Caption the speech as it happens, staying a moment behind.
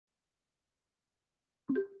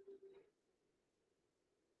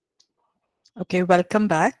Okay, welcome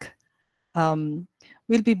back. Um,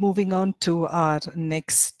 we'll be moving on to our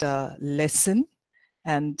next lesson,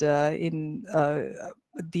 and in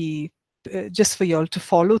the just for you all to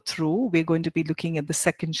follow through, we're going to be looking at the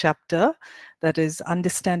second chapter, that is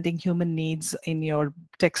understanding human needs in your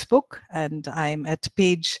textbook, and I'm at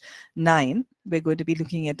page 9. We're going to be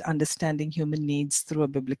looking at understanding human needs through a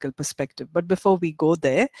biblical perspective. But before we go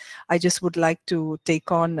there, I just would like to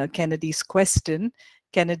take on Kennedy's question.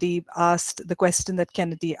 Kennedy asked, the question that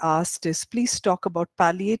Kennedy asked is, please talk about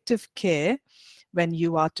palliative care when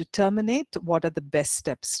you are to terminate. What are the best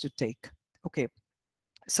steps to take? Okay,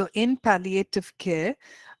 so in palliative care,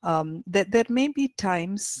 there may be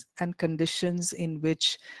times and conditions in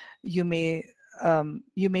which you may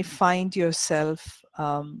find yourself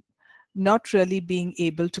not really being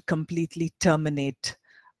able to completely terminate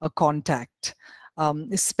a contact,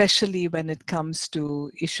 especially when it comes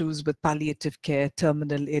to issues with palliative care,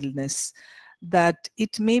 terminal illness, that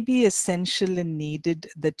it may be essential and needed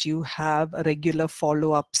that you have regular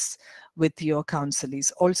follow-ups with your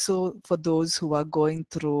counselors. Also, for those who are going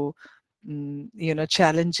through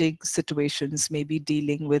challenging situations, maybe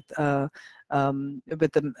dealing with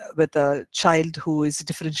with a child who is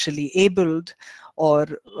differentially abled, or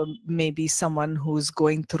maybe someone who's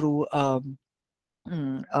going through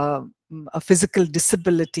mm, uh, a physical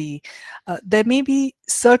disability. There may be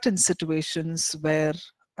certain situations where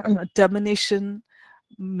termination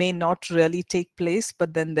may not really take place,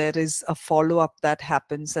 but then there is a follow-up that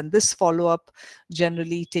happens. And this follow-up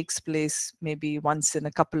generally takes place maybe once in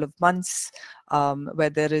a couple of months, where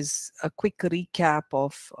there is a quick recap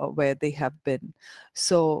of where they have been.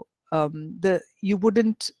 So you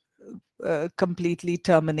wouldn't completely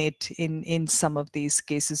terminate in some of these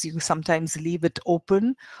cases. You sometimes leave it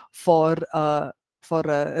open for a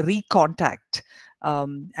recontact,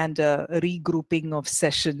 and a regrouping of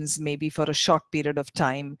sessions, maybe for a short period of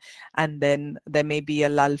time, and then there may be a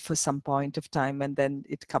lull for some point of time, and then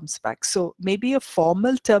it comes back. So maybe a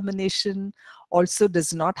formal termination also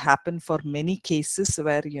does not happen for many cases,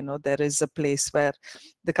 where there is a place where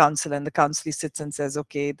the counsel and the counselee sits and says,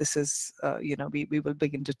 okay, this is we will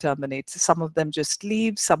begin to terminate. Some of them just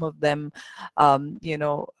leave, some of them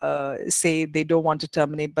say they don't want to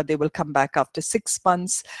terminate, but they will come back after 6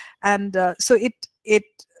 months. And so it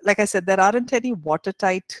like I said, there aren't any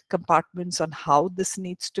watertight compartments on how this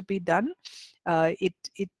needs to be done. It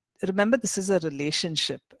remember, this is a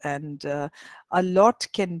relationship, and a lot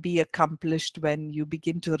can be accomplished when you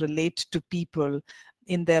begin to relate to people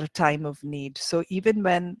in their time of need. So even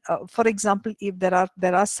when, for example, if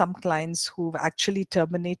there are some clients who've actually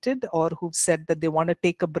terminated, or who've said that they want to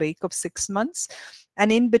take a break of 6 months,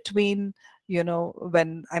 and in between,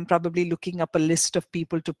 when I'm probably looking up a list of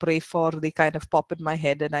people to pray for, they kind of pop in my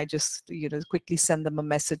head, and I just quickly send them a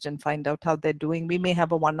message and find out how they're doing. We may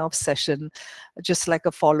have a one-off session, just like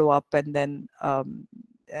a follow-up, and then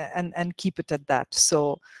and keep it at that.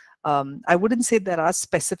 So I wouldn't say there are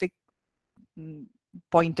specific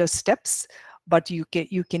pointer steps, but you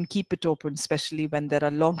can keep it open, especially when there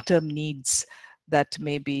are long-term needs that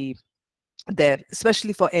may be there,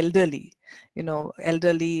 especially for elderly,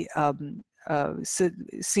 elderly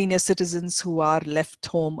senior citizens who are left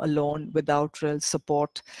home alone without real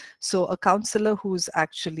support. So a counselor who's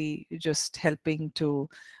actually just helping to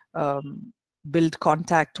build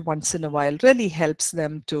contact once in a while really helps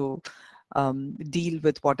them to deal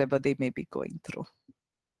with whatever they may be going through,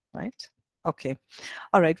 right? Okay.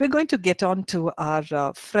 All right. We're going to get on to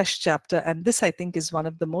our fresh chapter. And this, I think, is one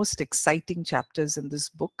of the most exciting chapters in this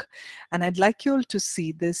book. And I'd like you all to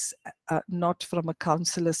see this not from a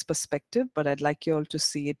counselor's perspective, but I'd like you all to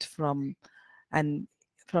see it from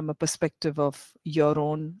a perspective of your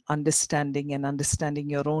own understanding, and understanding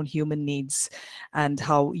your own human needs and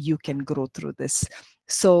how you can grow through this.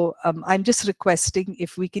 So I'm just requesting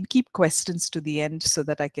if we can keep questions to the end, so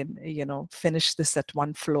that I can, finish this at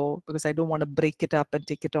one flow, because I don't want to break it up and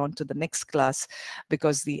take it on to the next class,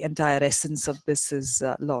 because the entire essence of this is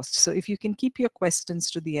lost. So if you can keep your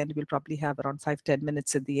questions to the end, we'll probably have around 5-10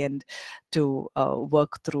 minutes at the end to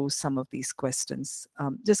work through some of these questions.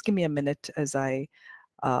 Just give me a minute as I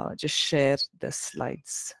just share the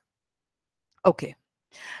slides. Okay.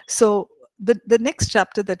 So the next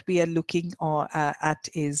chapter that we are looking at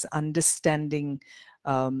is understanding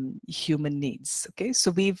human needs. Okay, so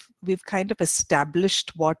we've kind of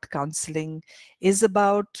established what counseling is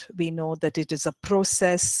about. We know that it is a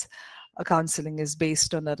process. Counseling is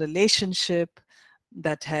based on a relationship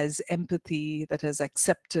that has empathy, that has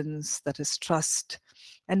acceptance, that has trust.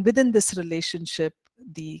 And within this relationship,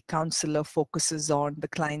 the counselor focuses on the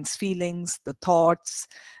client's feelings, the thoughts,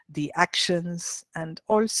 the actions, and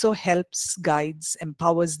also helps, guides,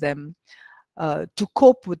 empowers them to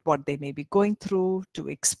cope with what they may be going through, to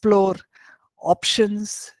explore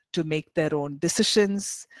options, to make their own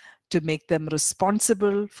decisions, to make them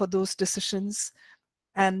responsible for those decisions.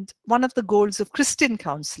 And one of the goals of Christian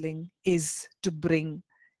counseling is to bring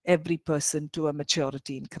every person to a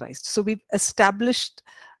maturity in Christ. So we've established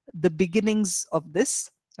the beginnings of this,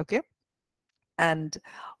 okay? And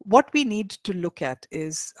what we need to look at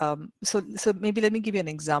is, so maybe let me give you an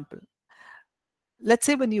example. Let's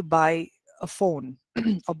say when you buy a phone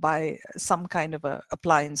or buy some kind of a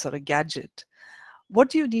appliance or a gadget,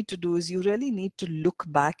 what you need to do is you really need to look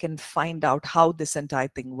back and find out how this entire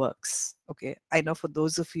thing works. Okay, I know for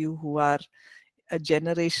those of you who are a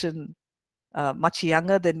generation much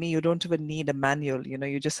younger than me, you don't even need a manual. You know,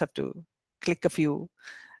 you just have to click a few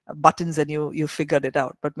buttons and you figured it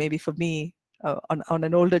out. But maybe for me, on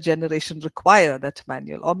an older generation, require that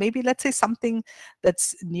manual. Or maybe let's say something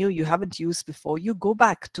that's new you haven't used before, you go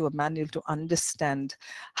back to a manual to understand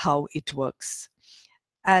how it works.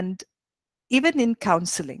 And even in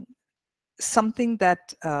counseling, something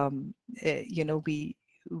that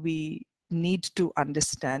we need to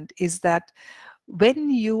understand is that when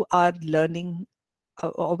you are learning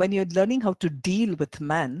or when you're learning how to deal with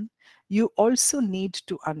man, you also need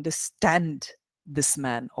to understand this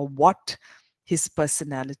man, or what his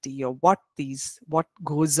personality, or what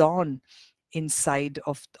goes on inside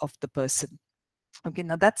of the person. Okay,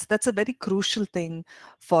 now that's a very crucial thing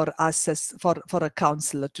for us as for a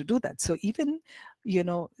counselor to do that. So even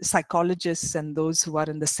psychologists and those who are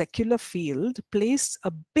in the secular field place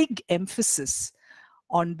a big emphasis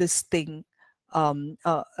on this thing, on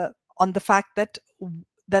the fact that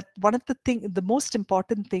one of the most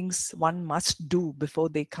important things one must do before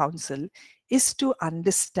they counsel is to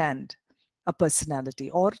understand a personality,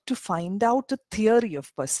 or to find out a theory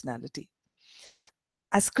of personality.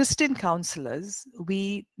 As Christian counselors,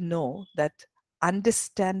 we know that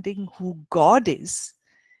understanding who God is,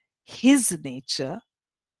 his nature,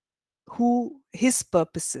 who his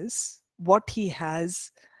purposes, what he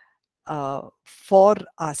has for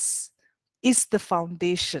us, is the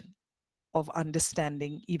foundation of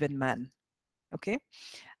understanding even man. Okay,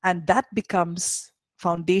 and that becomes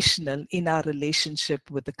foundational in our relationship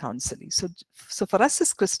with the counseling. So for us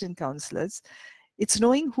as Christian counselors, it's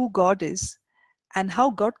knowing who God is and how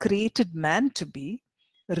God created man to be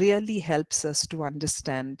really helps us to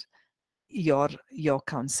understand your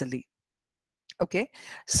counseling. Okay,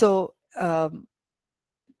 so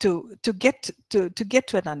to get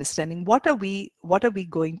to an understanding, what are we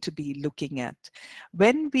going to be looking at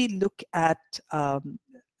when we look at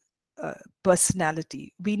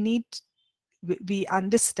personality? We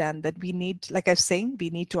understand that we need, like I was saying,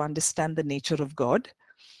 we need to understand the nature of God,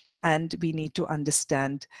 and we need to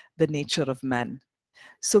understand the nature of man.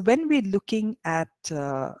 So when we're looking at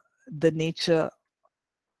the nature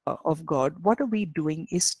of God, what are we doing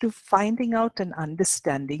is to finding out and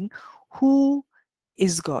understanding who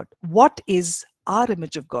is God, what is our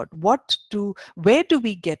image of God, where do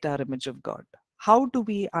we get our image of God, how do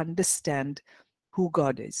we understand who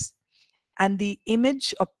God is. And the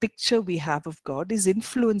image or picture we have of God is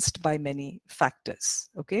influenced by many factors.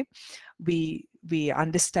 Okay, we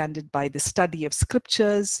understand it by the study of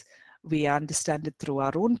scriptures. We understand it through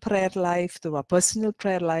our own prayer life, through our personal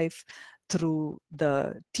prayer life, through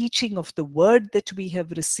the teaching of the word that we have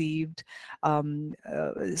received.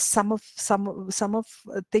 Some of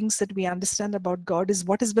things that we understand about God is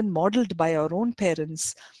what has been modeled by our own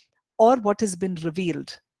parents, or what has been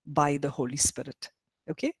revealed by the Holy Spirit.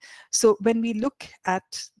 Okay, so when we look at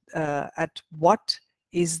what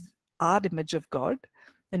is our image of God,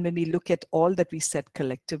 and when we look at all that we said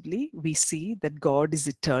collectively, we see that God is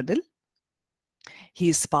eternal, he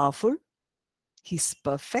is powerful, he's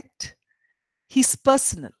perfect, he's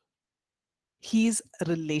personal, he's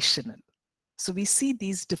relational. So we see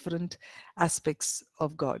these different aspects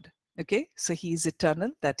of God. Okay, so he is eternal,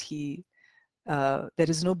 that there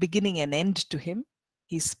is no beginning and end to him.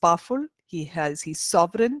 He's powerful, he's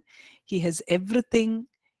sovereign, he has everything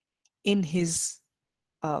in his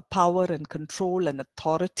power and control and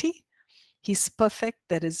authority. He's perfect.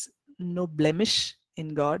 There is no blemish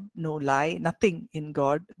in God, no lie, nothing in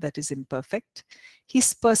God that is imperfect.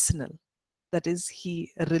 He's personal. That is,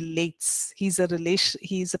 he relates. He's a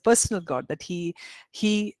personal God, that he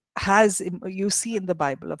has, you see in the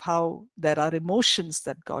Bible of how there are emotions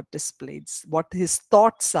that God displays, what his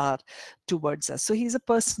thoughts are towards us. So he's a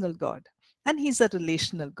personal God, and he's a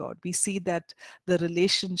relational God. We see that the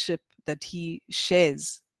relationship that he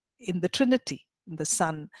shares in the Trinity, the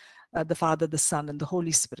Son, the Father, the Son, and the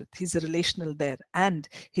Holy Spirit. He's a relational there, and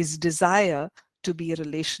his desire to be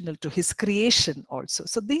relational to his creation also.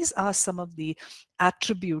 So these are some of the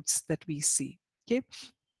attributes that we see. Okay,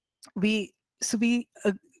 we so we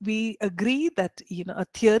agree that a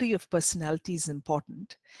theory of personality is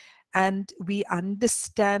important, and we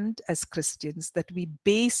understand as Christians that we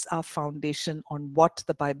base our foundation on what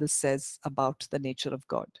the Bible says about the nature of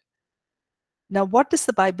God. Now, what does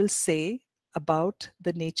the Bible say about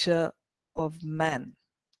the nature of man?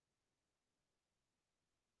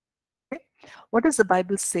 Okay? What does the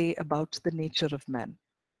Bible say about the nature of man?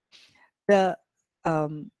 The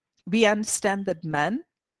we understand that man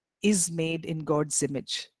is made in God's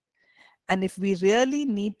image. And if we really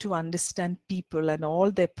need to understand people and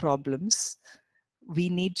all their problems, we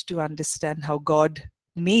need to understand how God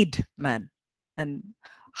made man and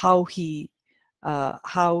how he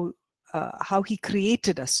how he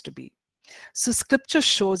created us to be. So scripture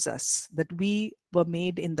shows us that we were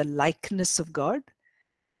made in the likeness of God,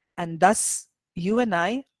 and thus you and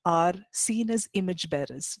I are seen as image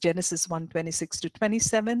bearers. Genesis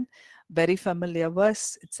 1:26-27, very familiar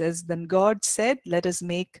verse. It says, then God said, let us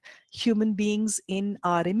make human beings in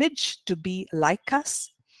our image to be like us.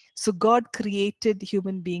 So God created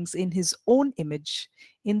human beings in his own image.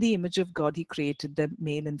 In the image of God, he created them,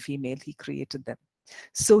 male and female, he created them.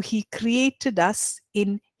 So he created us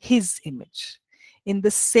in his image, in the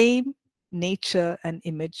same nature and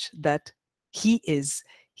image that he is,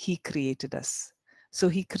 he created us. So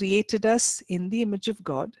he created us in the image of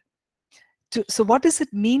God. So what does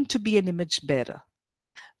it mean to be an image bearer?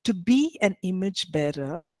 To be an image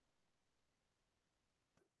bearer,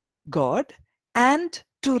 God, and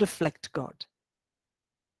to reflect God.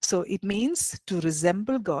 So it means to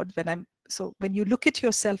resemble God. When you look at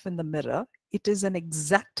yourself in the mirror, it is an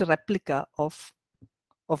exact replica of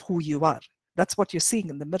who you are. That's what you're seeing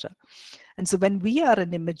in the mirror. And so when we are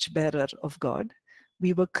an image bearer of God,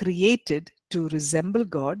 we were created to resemble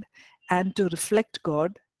God and to reflect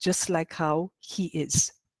God just like how he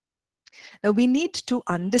is. Now we need to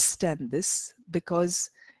understand this, because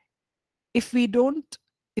if we don't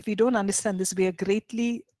understand this, we are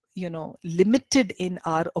greatly limited in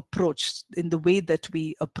our approach, in the way that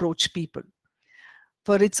we approach people.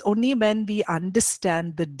 For it's only when we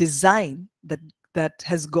understand the design that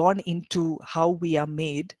has gone into how we are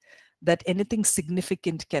made, that anything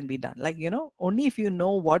significant can be done. Like, only if you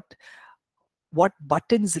know what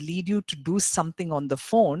buttons lead you to do something on the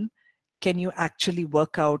phone, can you actually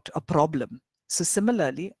work out a problem. So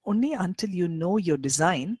similarly, only until you know your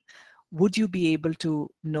design, would you be able to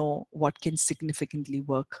know what can significantly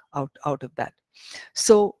work out of that.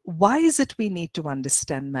 So why is it we need to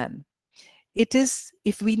understand man? It is,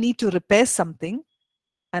 if we need to repair something,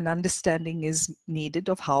 an understanding is needed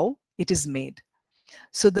of how it is made.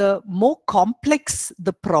 So the more complex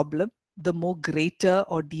the problem, the more greater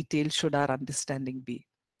or detailed should our understanding be.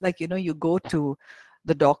 Like, you go to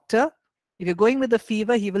the doctor. If you're going with a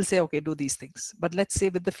fever, he will say, okay, do these things. But let's say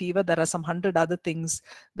with the fever, there are some 100 other things.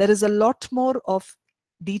 There is a lot more of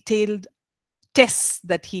detailed tests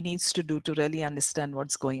that he needs to do to really understand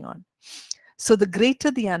what's going on. So the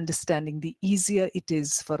greater the understanding, the easier it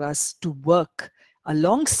is for us to work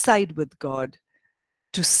alongside with God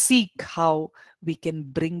to seek how we can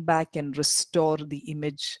bring back and restore the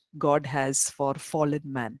image God has for fallen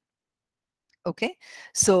man. Okay,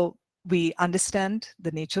 so we understand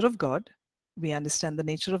the nature of God, we understand the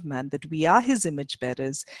nature of man, that we are his image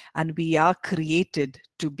bearers, and we are created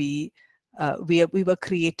to be, we were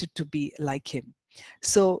created to be like him.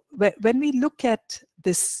 So when we look at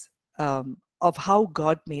this, of how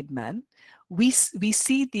God made man, we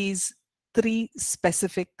see these three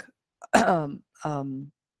specific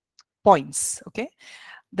points, okay?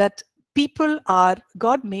 That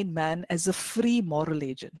God made man as a free moral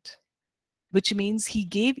agent, which means he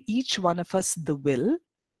gave each one of us the will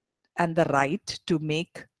and the right to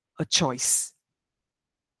make a choice.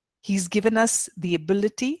 He's given us the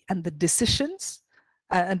ability and the decisions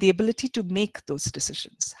and the ability to make those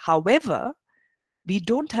decisions. However, we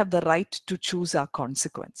don't have the right to choose our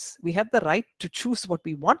consequence. We have the right to choose what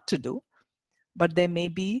we want to do, but there may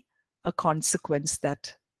be a consequence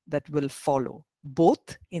that will follow,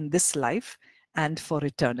 both in this life and for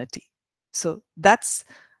eternity. So that's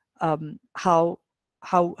how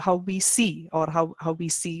we see, or how we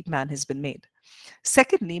see man has been made.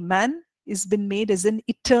 Secondly, man has been made as an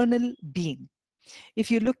eternal being.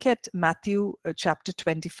 If you look at Matthew chapter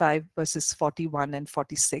 25, verses 41 and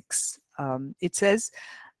 46, it says,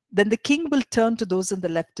 Then the king will turn to those on the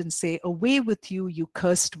left and say, "Away with you, you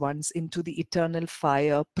cursed ones, into the eternal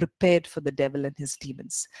fire prepared for the devil and his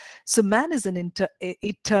demons." So man is an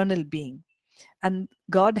eternal being, and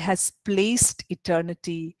God has placed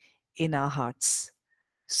eternity in our hearts.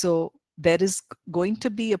 So there is going to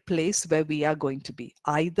be a place where we are going to be,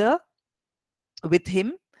 either with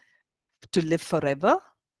him to live forever,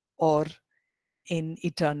 or in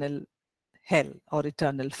eternal hell or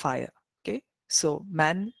eternal fire. Okay, so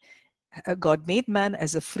God made man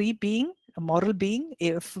as a free being, a moral being,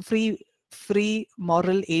 a free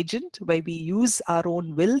moral agent, where we use our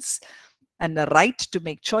own wills and a right to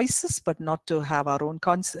make choices, but not to have our own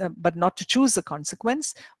but not to choose a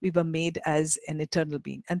consequence. We were made as an eternal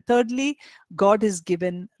being. And thirdly, God has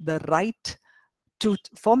given the right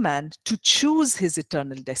for man to choose his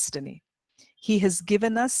eternal destiny. He has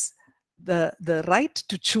given us the right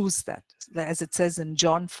to choose that. As it says in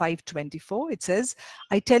John 5:24, it says,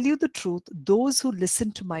 "I tell you the truth, those who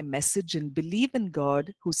listen to my message and believe in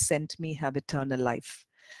God who sent me have eternal life.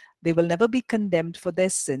 They will never be condemned for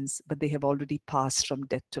their sins, but they have already passed from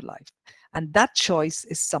death to life." And that choice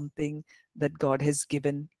is something that God has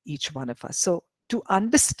given each one of us. So to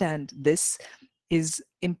understand this is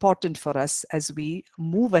important for us as we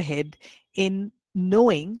move ahead in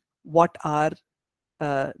knowing what are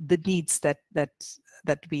the needs that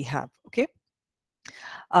we have. Okay.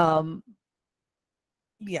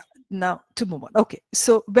 Yeah, now to move on. Okay,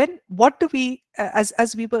 so what do we,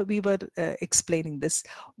 as we were explaining this,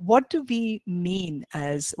 what do we mean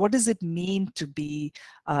as, what does it mean to be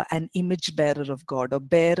an image bearer of God, or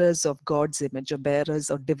bearers of God's image, or bearers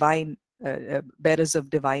of divine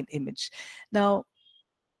image? Now,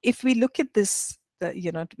 if we look at this,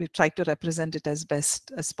 we try to represent it as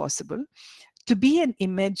best as possible. To be an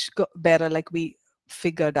image bearer, like we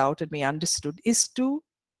figured out and we understood, is to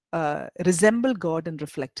resemble God and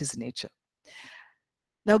reflect his nature.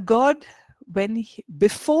 Now, God,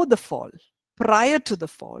 before the fall, prior to the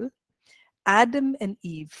fall, Adam and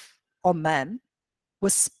Eve, or man,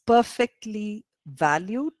 was perfectly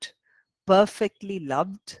valued, perfectly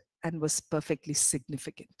loved, and was perfectly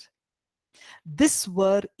significant. These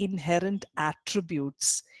were inherent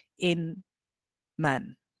attributes in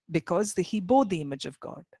man because he bore the image of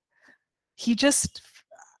God.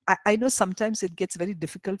 I know sometimes it gets very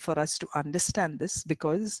difficult for us to understand this,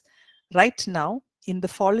 because right now, in the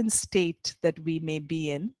fallen state that we may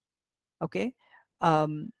be in, okay,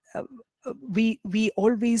 um, uh, we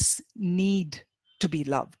always need to be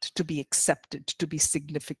loved, to be accepted, to be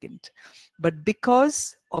significant. But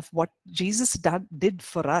because of what Jesus did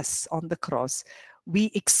for us on the cross,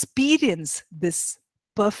 we experience this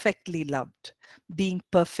perfectly loved, being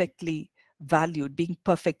perfectly valued, being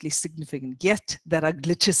perfectly significant. Yet there are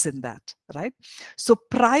glitches in that, right? So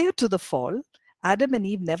prior to the fall, Adam and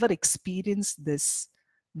Eve never experienced this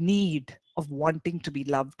need of wanting to be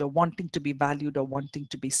loved, or wanting to be valued, or wanting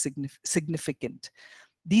to be significant.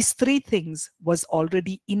 These three things was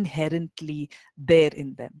already inherently there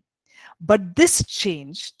in them. But this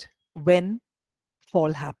changed when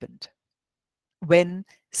fall happened, when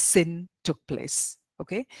sin took place.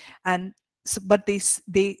 Okay, and so, but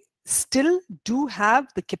they still do have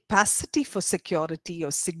the capacity for security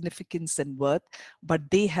or significance and worth, but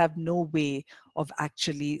they have no way of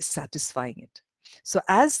actually satisfying it. So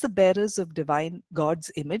as the bearers of divine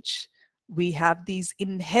God's image, we have these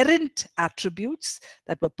inherent attributes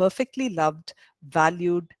that were perfectly loved,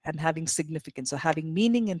 valued, and having significance, or having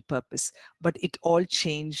meaning and purpose. But it all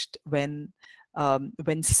changed when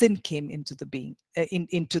sin came into the being,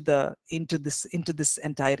 into this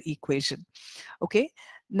entire equation. Okay,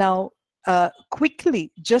 now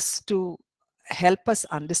quickly, just to help us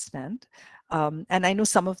understand, and I know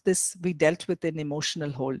some of this we dealt with in emotional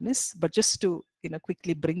wholeness, but just to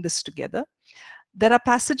quickly bring this together, there are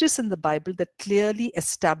passages in the Bible that clearly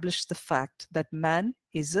establish the fact that man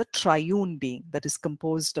is a triune being that is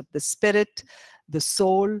composed of the spirit, the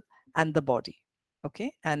soul, and the body.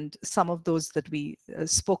 Okay, and some of those that we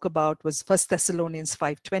spoke about was 1 Thessalonians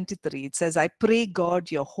 5:23. It says, "I pray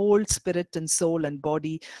God your whole spirit and soul and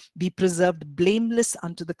body be preserved blameless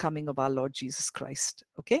unto the coming of our Lord Jesus Christ."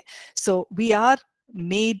 Okay, so we are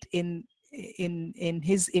made in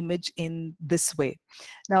his image in this way.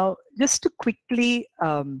 Now, just to quickly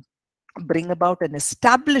bring about and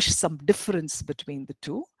establish some difference between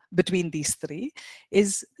these three,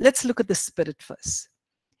 is let's look at the spirit first.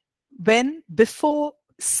 Before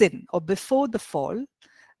sin, or before the fall,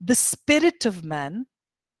 the spirit of man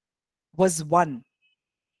was one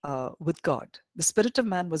with God. The spirit of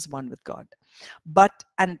man was one with God. But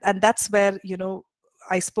and that's where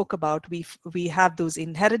I spoke about, we have those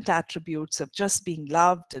inherent attributes of just being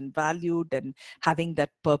loved and valued and having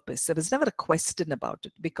that purpose. There was never a question about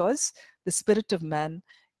it, because the spirit of man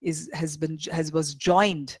was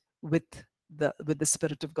joined with the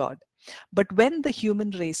spirit of God. But when the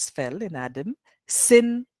human race fell in Adam,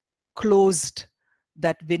 sin closed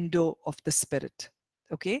that window of the spirit.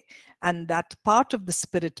 Okay, and that part of the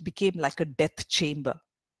spirit became like a death chamber,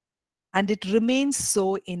 and it remains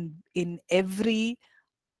so in every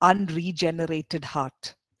unregenerated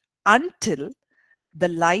heart until the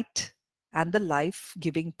light and the life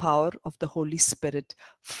giving power of the Holy Spirit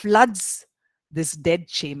floods this dead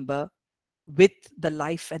chamber with the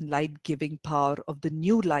life and light giving power of the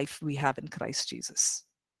new life we have in Christ Jesus.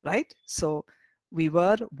 Right? So we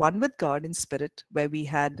were one with God in spirit, where we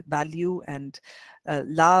had value and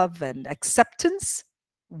love and acceptance.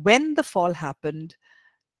 When the fall happened,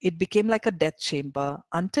 it became like a death chamber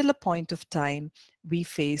until a point of time we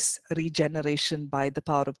face regeneration by the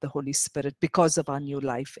power of the Holy Spirit because of our new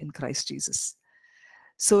life in Christ Jesus.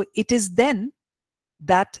 So it is then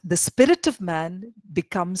that the spirit of man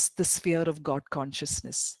becomes the sphere of God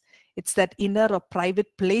consciousness. It's that inner or private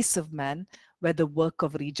place of man where the work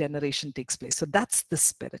of regeneration takes place. So that's the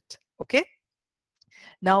spirit. Okay?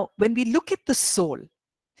 Now, when we look at the soul,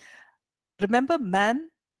 remember, man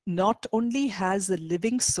not only has a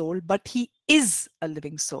living soul, but he is a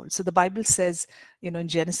living soul. So the Bible says, in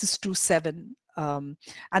Genesis 2:7,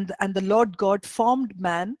 and the Lord God formed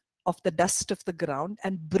man of the dust of the ground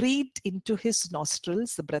and breathed into his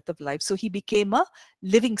nostrils the breath of life. So he became a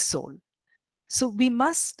living soul. So we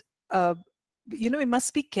must, we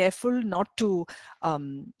must be careful not to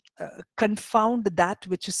confound that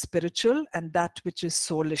which is spiritual and that which is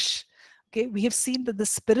soulish. Okay, we have seen that the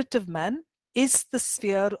spirit of man is the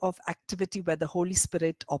sphere of activity where the Holy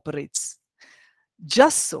Spirit operates.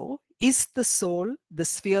 Just so is the soul the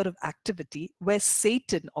sphere of activity where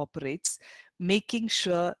Satan operates, making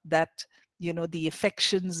sure that the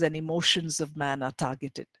affections and emotions of man are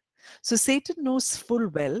targeted. So Satan knows full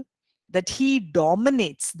well that he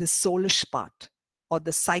dominates the soulish part, or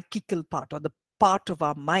the psychical part, or the part of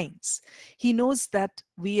our minds. He knows that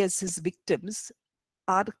we as his victims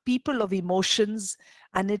are people of emotions,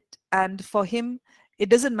 and for him it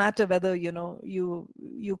doesn't matter whether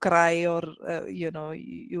you cry or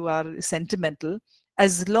you are sentimental.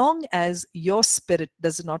 As long as your spirit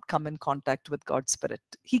does not come in contact with God's spirit,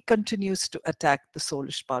 he continues to attack the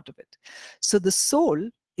soulish part of it. So the soul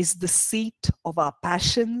is the seat of our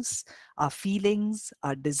passions, our feelings,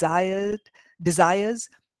 our desires,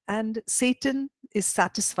 and Satan is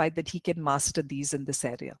satisfied that he can master these in this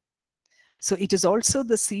area. So it is also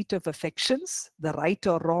the seat of affections, the right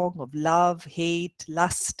or wrong of love, hate,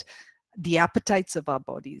 lust, the appetites of our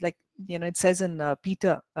body. Like, it says in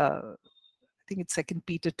Peter, I think it's 2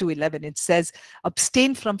 Peter 2:11, it says,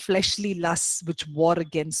 abstain from fleshly lusts which war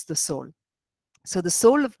against the soul. So the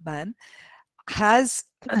soul of man has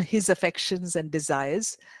his affections and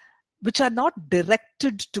desires, which are not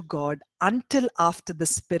directed to God until after the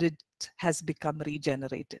spirit has become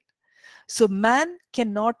regenerated. So man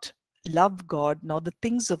cannot love God nor the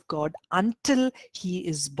things of God until he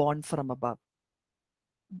is born from above.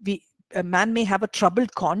 A man may have a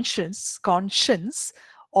troubled conscience,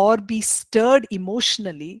 or be stirred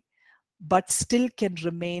emotionally, but still can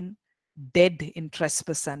remain dead in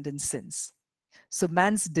trespass and in sins. So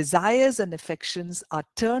man's desires and affections are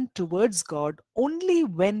turned towards God only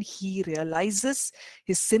when he realizes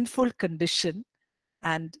his sinful condition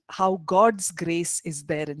and how God's grace is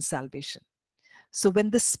there in salvation. So when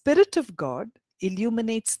the Spirit of God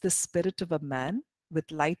illuminates the spirit of a man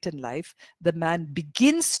with light and life, the man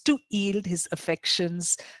begins to yield his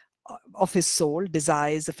affections of his soul,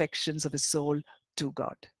 desires, affections of his soul to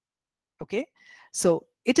God. Okay? So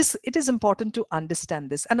it is important to understand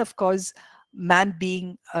this. And of course, man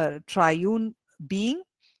being a triune being,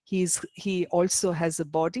 he also has a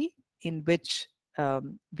body in which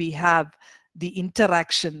we have the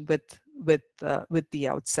interaction with the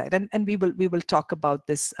outside, and we will talk about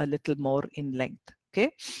this a little more in length.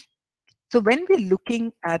 Okay, so when we're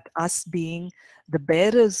looking at us being the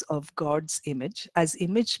bearers of God's image, as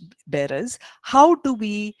image bearers, how do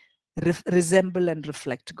we resemble and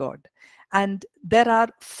reflect God? And there are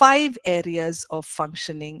 5 areas of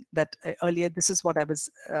functioning that earlier, this is what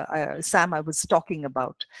Sam, I was talking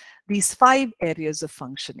about. These 5 areas of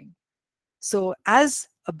functioning. So as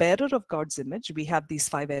a bearer of God's image, we have these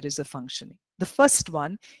 5 areas of functioning. The first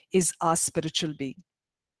one is our spiritual being.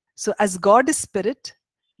 So as God is spirit,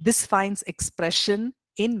 this finds expression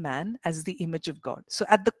in man as the image of God. So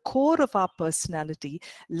at the core of our personality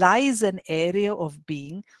lies an area of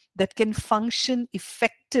being that can function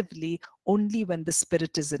effectively only when the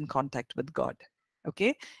spirit is in contact with God.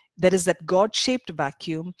 Okay? There is that God-shaped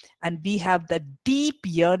vacuum, and we have that deep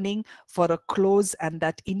yearning for a close and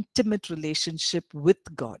that intimate relationship with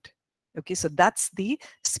God. Okay, so that's the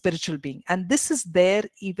spiritual being. And this is there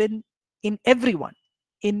even in everyone,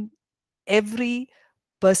 in every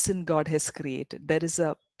person God has created. There is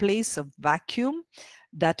a place of vacuum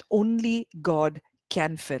that only God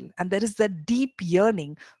can fill. And there is that deep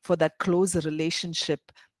yearning for that closer relationship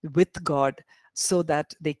with God, so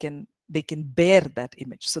that they can bear that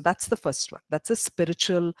image. So that's the first one. That's a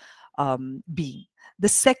spiritual being. The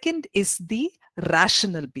second is the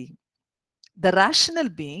rational being. The rational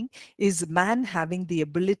being is man having the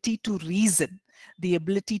ability to reason, the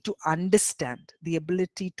ability to understand, the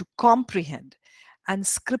ability to comprehend. And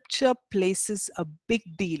scripture places a big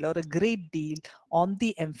deal or a great deal on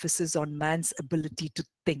the emphasis on man's ability to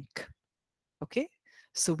think. Okay?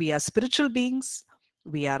 So we are spiritual beings,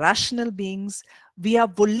 we are rational beings, we are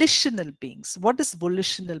volitional beings. What is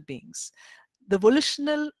volitional beings? The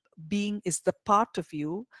volitional being is the part of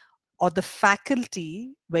you or the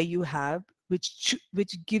faculty where you have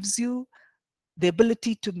which gives you the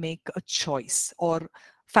ability to make a choice, or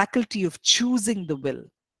faculty of choosing the will.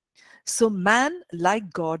 So man,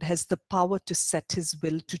 like God, has the power to set his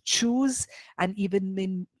will, to choose, and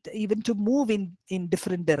even to move in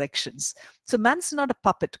different directions. So man's not a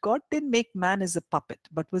puppet. God didn't make man as a puppet,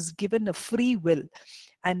 but was given a free will,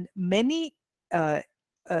 and many uh,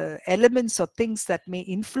 elements or things that may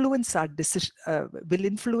influence our decision will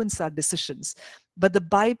influence our decisions. But the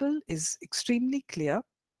Bible is extremely clear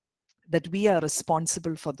that we are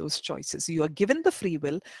responsible for those choices. You are given the free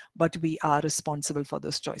will, but we are responsible for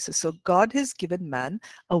those choices. So God has given man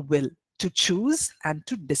a will to choose and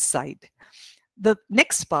to decide. The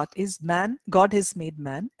next part is man, God has made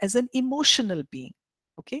man as an emotional being.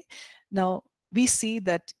 Okay. Now we see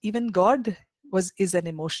that even God is an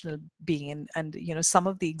emotional being, and some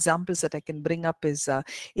of the examples that I can bring up is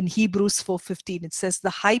in Hebrews 4:15. It says the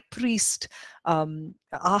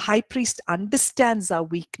our high priest understands our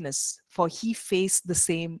weakness, for he faced the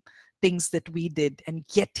same things that we did, and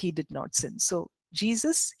yet he did not sin. So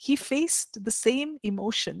Jesus, he faced the same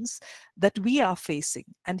emotions that we are facing,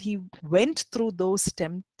 and he went through those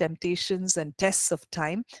temptations and tests of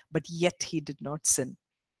time, but yet he did not sin.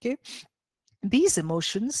 Okay. These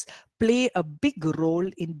emotions play a big role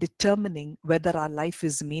in determining whether our life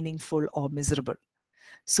is meaningful or miserable.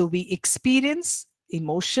 So we experience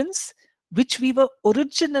emotions which we were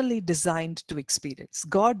originally designed to experience.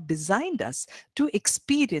 God designed us to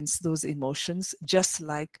experience those emotions just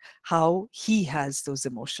like how he has those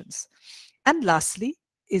emotions. And lastly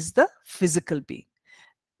is the physical being.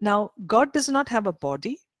 Now, God does not have a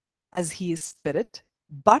body, as he is spirit,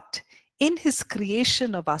 but in his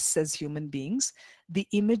creation of us as human beings, the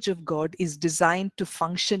image of God is designed to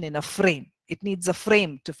function in a frame. It needs a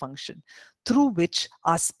frame to function, through which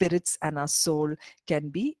our spirits and our soul can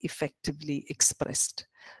be effectively expressed.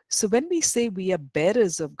 So when we say we are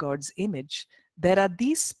bearers of God's image, there are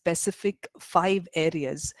these specific 5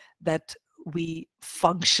 areas that we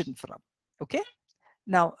function from. Okay?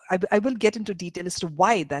 Now, I will get into detail as to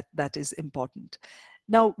why that is important.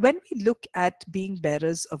 Now, when we look at being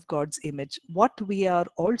bearers of God's image, what we are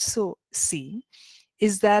also seeing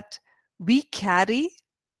is that we carry,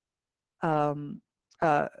 um,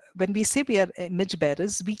 when we say we are image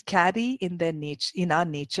bearers, we carry in our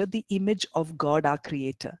nature, the image of God, our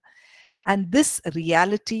Creator. And this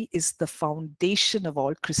reality is the foundation of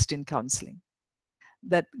all Christian counseling.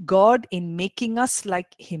 That God, in making us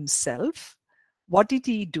like himself, what did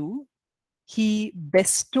he do? He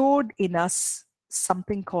bestowed in us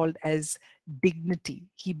something called as dignity.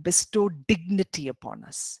 He bestowed dignity upon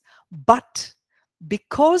us. But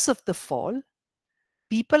because of the fall,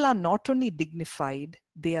 people are not only dignified,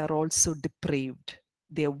 they are also depraved.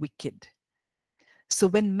 They are wicked. So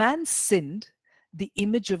when man sinned, the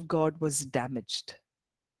image of God was damaged.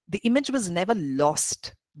 The image was never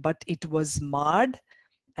lost, but it was marred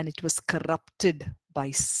and it was corrupted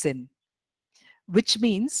by sin, which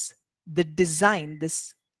means the design,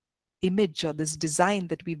 this image or this design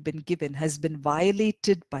that we've been given has been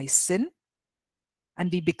violated by sin,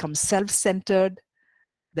 and we become self-centered.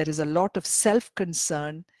 There is a lot of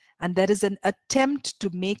self-concern, and there is an attempt to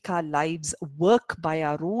make our lives work by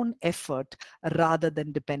our own effort rather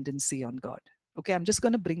than dependency on God. Okay, I'm just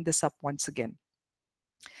going to bring this up once again.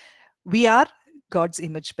 We are God's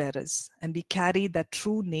image bearers, and we carry that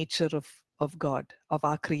true nature of God, of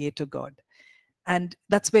our Creator God. And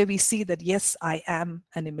that's where we see that, yes, I am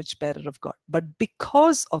an image bearer of God. But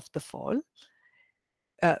because of the fall,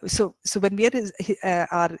 So when we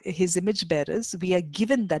are his image bearers, we are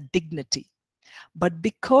given that dignity. But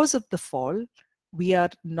because of the fall, we are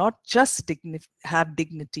not just have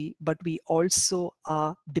dignity, but we also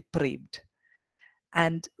are depraved.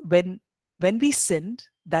 And when we sinned,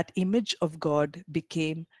 that image of God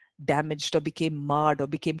became damaged, or became marred, or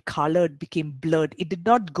became colored, became blurred. It did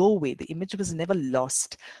not go away. The image was never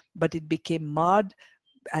lost, but it became marred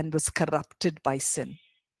and was corrupted by sin,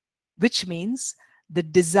 which means the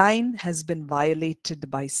design has been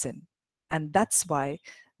violated by sin. And that's why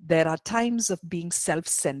there are times of being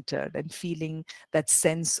self-centered and feeling that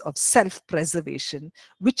sense of self-preservation,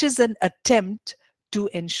 which is an attempt to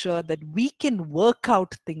ensure that we can work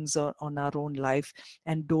out things on our own life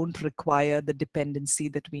and don't require the dependency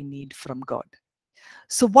that we need from God.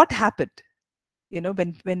 So what happened?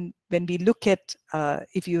 When we look at,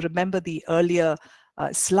 if you remember the earlier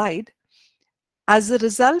slide, as a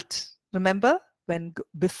result, remember,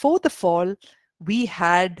 before the fall, we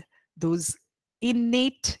had those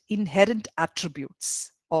innate, inherent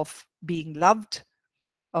attributes of being loved,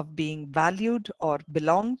 of being valued or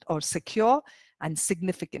belonged or secure and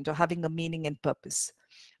significant, or having a meaning and purpose.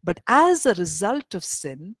 But as a result of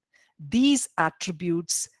sin, these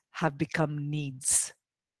attributes have become needs.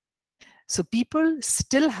 So people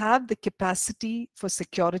still have the capacity for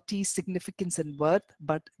security, significance, and worth,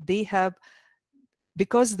 but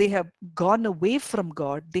because they have gone away from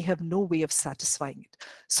God, they have no way of satisfying it.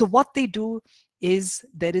 So what they do is,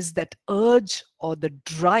 there is that urge or the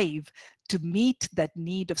drive to meet that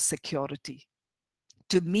need of security,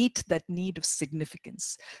 to meet that need of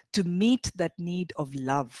significance, to meet that need of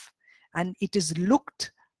love. And it is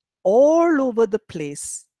looked all over the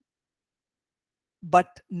place, but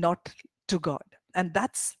not to God. And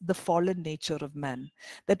that's the fallen nature of man,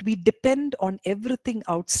 that we depend on everything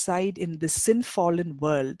outside in the sin-fallen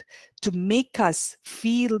world to make us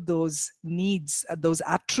feel those needs, those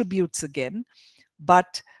attributes again,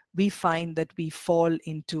 but we find that we fall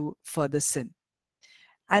into further sin.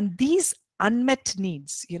 And these unmet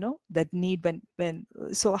needs, that need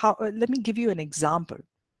so how, let me give you an example.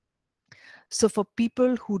 So for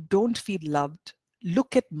people who don't feel loved,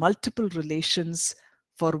 look at multiple relations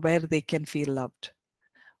for where they can feel loved.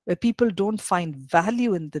 Where people don't find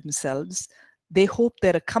value in themselves, they hope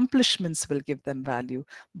their accomplishments will give them value.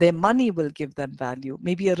 Their money will give them value.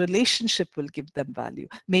 Maybe a relationship will give them value.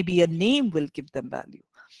 Maybe a name will give them value.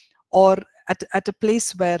 Or at a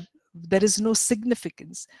place where there is no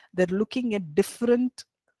significance, they're looking at different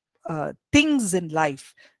things in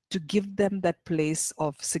life to give them that place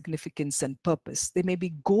of significance and purpose. They may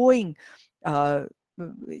be going uh,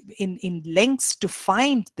 in lengths to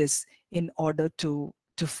find this in order to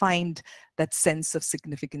find that sense of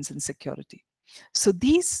significance and security. So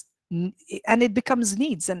and it becomes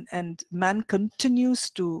needs, and man continues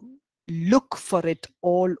to look for it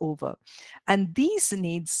all over. And these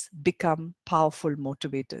needs become powerful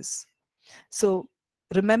motivators. So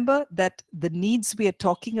remember that the needs we are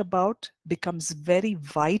talking about becomes very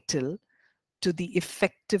vital to the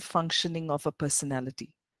effective functioning of a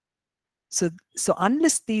personality. So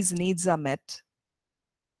unless these needs are met,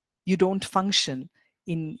 you don't function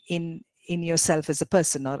in yourself as a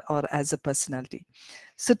person, or as a personality.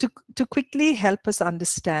 So to quickly help us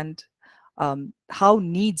understand how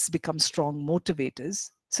needs become strong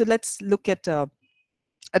motivators, so let's look at a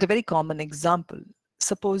very common example.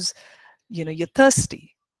 Suppose you're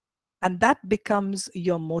thirsty, and that becomes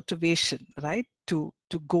your motivation, right, to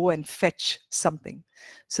go and fetch something.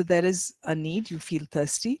 So there is a need, you feel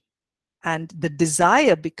thirsty, and the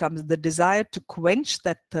desire to quench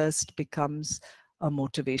that thirst becomes a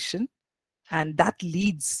motivation, and that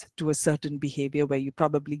leads to a certain behavior where you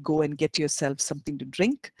probably go and get yourself something to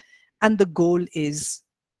drink, and the goal is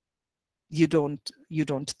you don't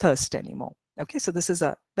thirst anymore. Okay, so this is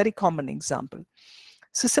a very common example.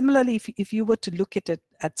 So similarly, if you were to look at it,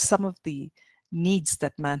 at some of the needs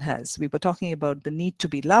that man has, we were talking about the need to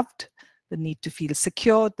be loved, the need to feel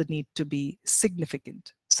secure, the need to be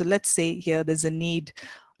significant. So let's say here there's a need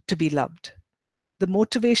to be loved. The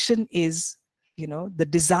motivation is, the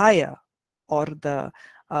desire, or the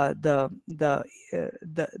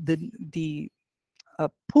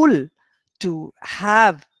pull to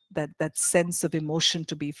have that sense of emotion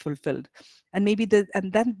to be fulfilled, and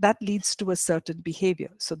then that leads to a certain behavior.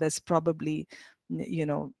 So there's probably,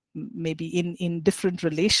 maybe in different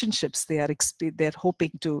relationships, they're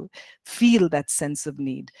hoping to feel that sense of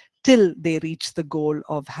need till they reach the goal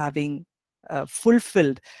of having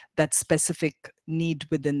fulfilled that specific need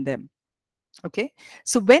within them. Okay,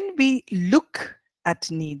 so when we look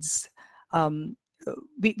at needs,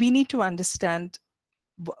 we need to understand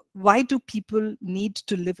why do people need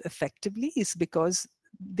to live effectively is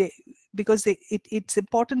they it's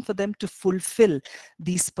important for them to fulfill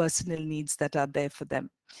these personal needs that are there for them.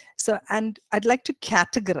 So, and I'd like to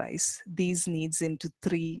categorize these needs into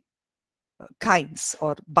three kinds,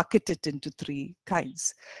 or bucket it into three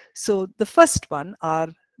kinds. So the first one are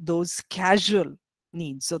those casual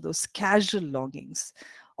needs, or those casual longings.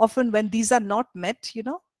 Often when these are not met,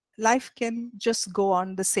 life can just go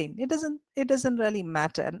on the same. It doesn't really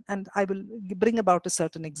matter. And I will bring about a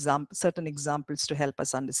certain examples to help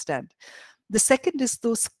us understand. The second is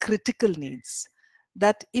those critical needs,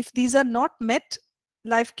 that if these are not met,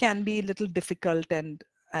 life can be a little difficult and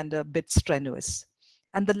a bit strenuous.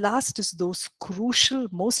 And the last is those crucial,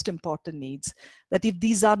 most important needs, that if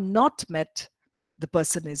these are not met, the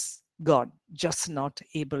person is gone, just not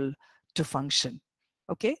able to function.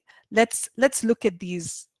 Okay, let's look at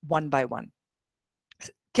these one by one.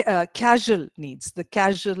 Casual needs, the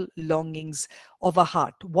casual longings of a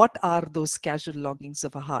heart. What are those casual longings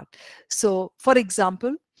of a heart? So, for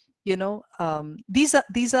example, these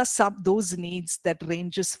are some those needs that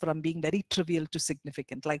ranges from being very trivial to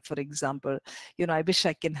significant. Like, for example, I wish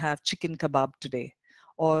I can have chicken kebab today,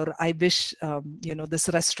 or I wish this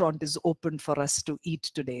restaurant is open for us to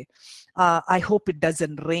eat today. I hope it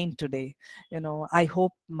doesn't rain today. I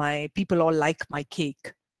hope my people all like my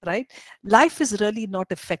cake. Right? Life is really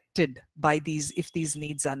not affected by these if these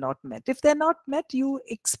needs are not met. If they're not met, you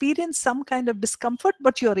experience some kind of discomfort,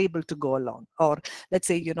 but you're able to go along. Or let's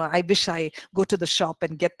say, I wish I go to the shop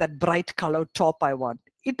and get that bright colored top I want.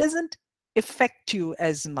 It doesn't affect you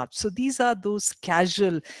as much. So these are those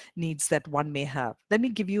casual needs that one may have. Let me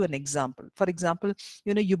give you an example. For example,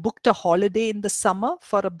 you booked a holiday in the summer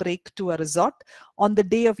for a break to a resort. On the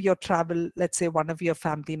day of your travel, let's say one of your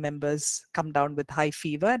family members come down with high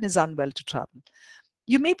fever and is unwell to travel.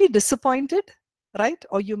 You may be disappointed, right?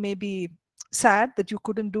 Or you may be sad that you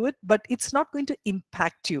couldn't do it, but it's not going to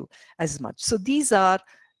impact you as much. So these are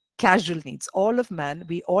casual needs. All of man,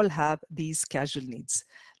 we all have these casual needs.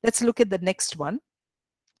 Let's look at the next one,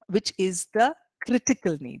 which is the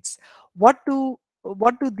critical needs. What do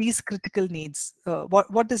these critical needs, what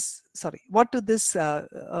do this,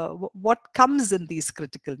 what comes in these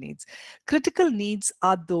critical needs? Critical needs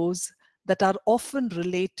are those that are often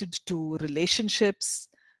related to relationships,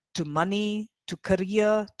 to money, to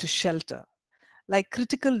career, to shelter. Like,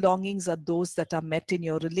 critical longings are those that are met in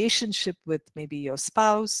your relationship with maybe your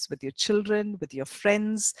spouse, with your children, with your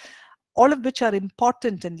friends, all of which are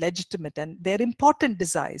important and legitimate, and they're important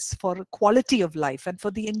desires for quality of life and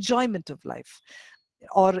for the enjoyment of life.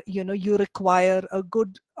 Or you require a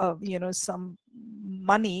good some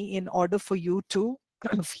money in order for you to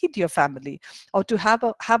feed your family, or to have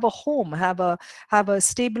a home, have a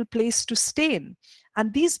stable place to stay in.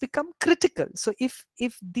 And these become critical. So if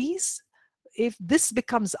this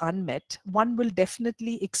becomes unmet, one will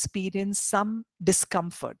definitely experience some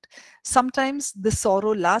discomfort. Sometimes the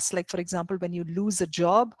sorrow lasts, like, for example, when you lose a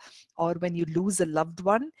job or when you lose a loved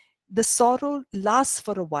one, the sorrow lasts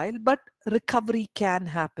for a while, but recovery can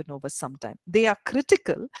happen over some time. They are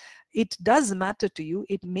critical. It does matter to you.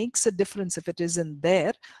 It makes a difference if it isn't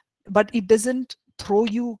there, but it doesn't throw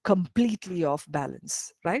you completely off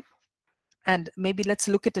balance, right? And maybe let's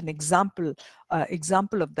look at an example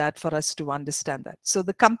of that for us to understand that. So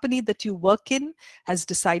the company that you work in has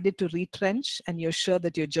decided to retrench, and you're sure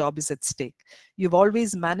that your job is at stake. You've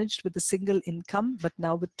always managed with a single income, but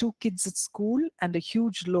now with 2 kids at school and a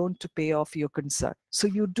huge loan to pay off, you're concerned. So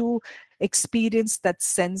you do experience that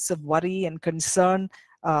sense of worry and concern,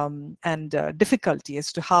 and difficulty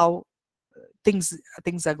as to how things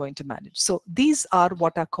are going to manage. So these are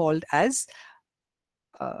what are called as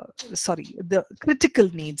the critical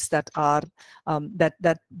needs that are that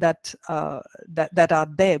are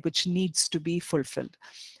there, which needs to be fulfilled.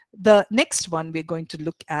 The next one we're going to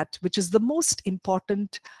look at, which is the most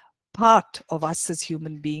important part of us as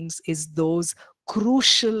human beings, is those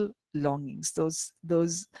crucial longings,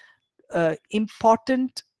 those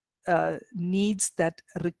important needs that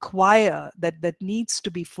require that needs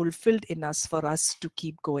to be fulfilled in us for us to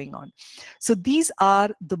keep going on. So these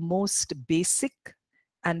are the most basic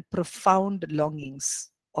and profound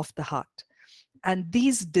longings of the heart. And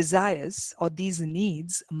these desires or these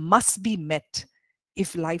needs must be met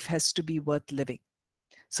if life has to be worth living.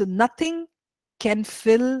 So nothing can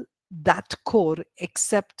fill that core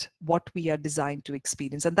except what we are designed to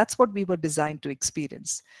experience. And that's what we were designed to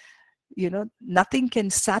experience. Nothing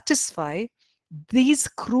can satisfy these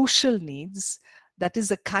crucial needs. That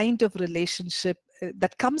is a kind of relationship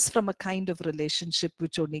that comes from a kind of relationship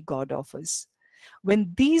which only God offers.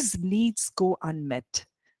 When these needs go unmet,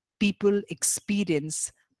 people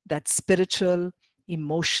experience that spiritual,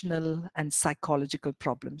 emotional, and psychological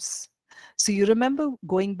problems. So you remember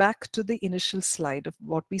going back to the initial slide of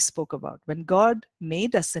what we spoke about. When God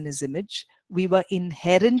made us in his image, we were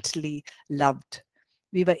inherently loved.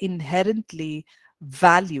 We were inherently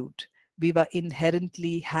valued. We were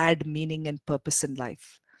inherently had meaning and purpose in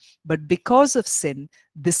life. But because of sin,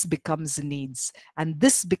 this becomes needs. And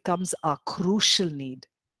this becomes our crucial need.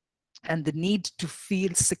 And the need to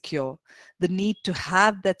feel secure, the need to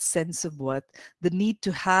have that sense of worth, the need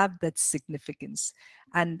to have that significance.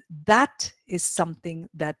 And that is something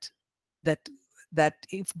that that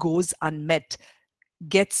if goes unmet,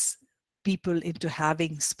 gets people into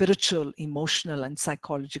having spiritual, emotional, and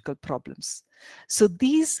psychological problems. So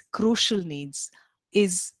these crucial needs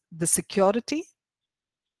is the security,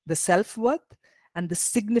 the self-worth, and the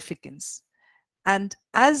significance. And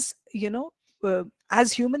as you know,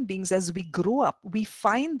 as human beings, as we grow up, we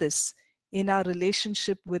find this in our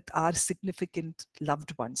relationship with our significant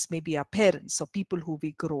loved ones, maybe our parents or people who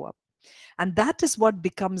we grow up. And that is what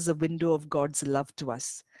becomes a window of God's love to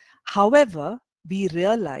us. However, we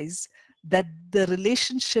realize that the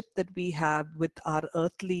relationship that we have with our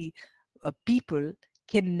earthly people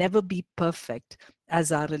can never be perfect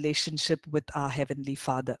as our relationship with our Heavenly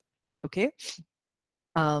Father. Okay?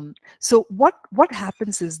 So what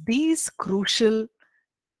happens is these crucial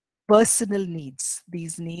personal needs,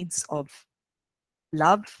 these needs of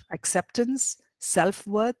love, acceptance,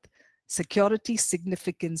 self-worth, security,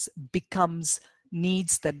 significance, becomes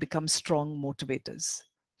needs that become strong motivators,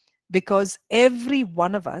 because every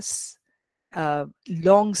one of us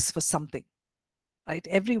longs for something, right?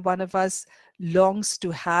 Every one of us longs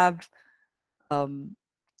to have um,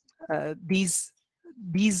 these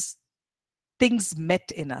things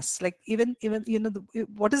met in us. Like even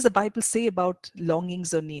what does the Bible say about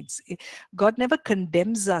longings or needs? God never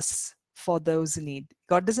condemns us for those needs.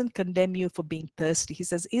 God doesn't condemn you for being thirsty. He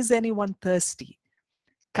says, is anyone thirsty?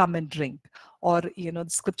 Come and drink. Or the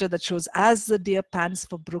scripture that shows, as the deer pants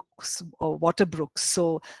for brooks or water brooks,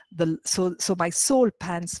 so my soul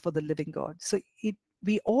pants for the living God. So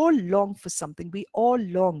we all long for something. We all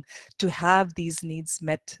long to have these needs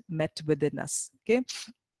met within us. Okay.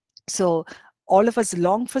 So all of us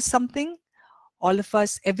long for something. All of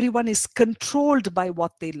us, everyone is controlled by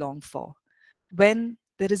what they long for. When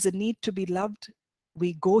there is a need to be loved,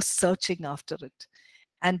 we go searching after it.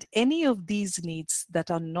 And any of these needs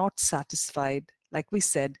that are not satisfied, like we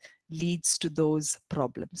said, leads to those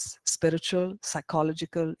problems, spiritual,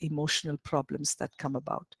 psychological, emotional problems that come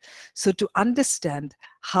about. So to understand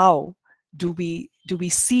how do we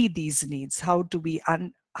see these needs, how do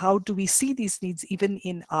we see these needs even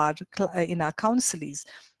in our counselees?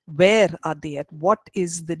 Where are they at? What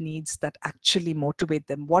is the needs that actually motivate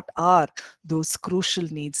them? What are those crucial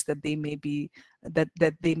needs that they may be that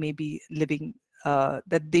they may be living,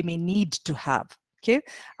 that they may need to have? Okay,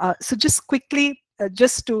 so just quickly,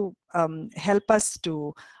 just to help us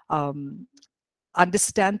to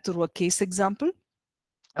understand through a case example.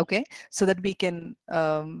 Okay, so that we can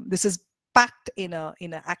this is packed in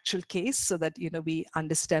an actual case, so that we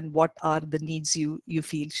understand what are the needs you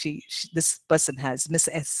feel this person has. Miss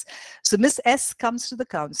S. So Miss S comes to the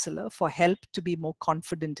counselor for help to be more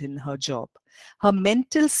confident in her job. Her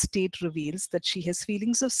mental state reveals that she has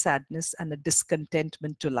feelings of sadness and a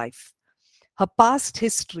discontentment to life. Her past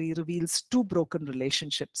history reveals two broken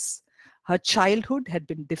relationships. Her childhood had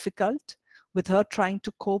been difficult, with her trying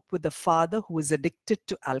to cope with a father who was addicted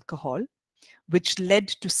to alcohol, which led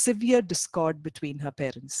to severe discord between her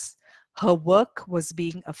parents. Her work was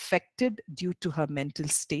being affected due to her mental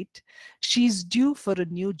state. She's due for a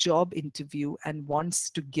new job interview and wants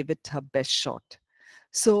to give it her best shot.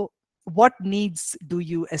 So, what needs do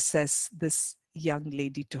you assess this young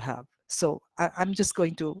lady to have? So, I'm just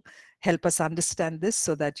going to help us understand this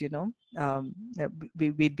so that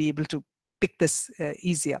we'd be able to pick this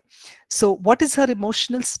easier. So, what is her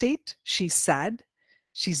emotional state? She's sad,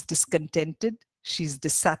 she's discontented, she's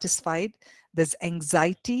dissatisfied, there's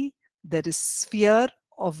anxiety, there is fear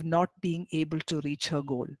of not being able to reach her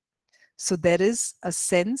goal. So, there is a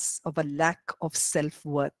sense of a lack of self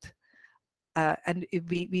worth. And if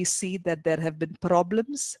we see that there have been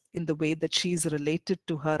problems in the way that she's related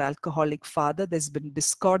to her alcoholic father. There's been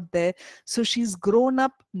discord there. So she's grown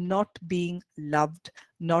up not being loved,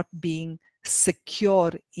 not being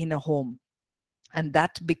secure in a home. And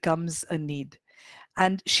that becomes a need.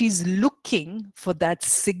 And she's looking for that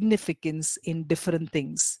significance in different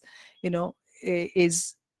things.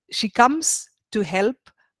 Is she comes to help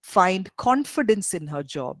find confidence in her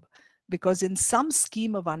job. because in some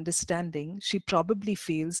scheme of understanding, she probably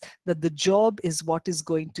feels that the job is what is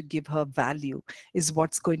going to give her value, is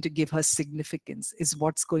what's going to give her significance, is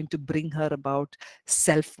what's going to bring her about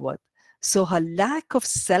self-worth. So her lack of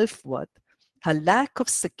self-worth, her lack of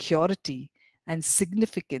security and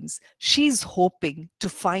significance, she's hoping to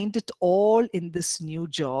find it all in this new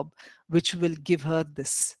job, which will give her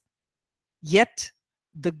this. Yet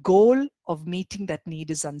the goal of meeting that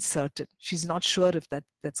need is uncertain. She's not sure if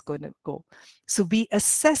that's going to go. So we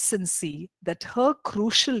assess and see that her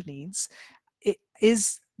crucial needs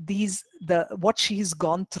is what she's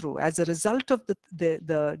gone through. As a result of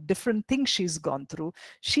the different things she's gone through,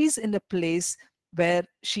 she's in a place where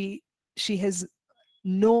she has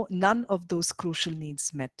none of those crucial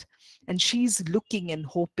needs met, and she's looking and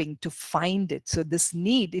hoping to find it. So this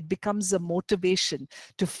need, it becomes a motivation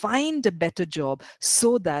to find a better job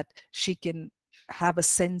so that she can have a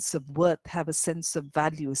sense of worth, have a sense of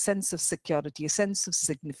value, a sense of security, a sense of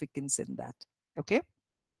significance in that. Okay.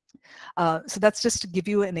 So that's just to give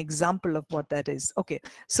you an example of what that is. Okay,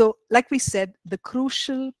 so like we said, the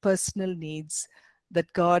crucial personal needs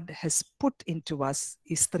that God has put into us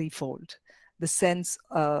is threefold. The sense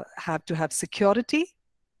have to have security,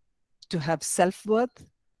 to have self-worth,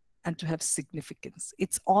 and to have significance.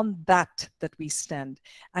 It's on that we stand,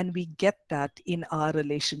 and we get that in our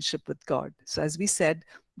relationship with God. So as we said,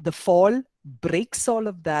 the fall breaks all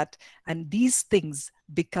of that, and these things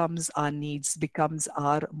becomes our needs, becomes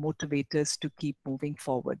our motivators to keep moving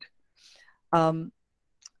forward.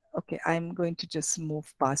 Okay, I'm going to just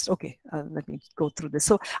move past. Okay, let me go through this.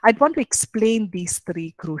 So I'd want to explain these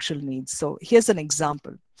three crucial needs. So here's an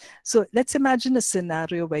example. So let's imagine a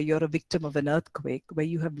scenario where you're a victim of an earthquake, where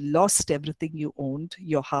you have lost everything you owned,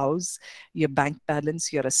 your house, your bank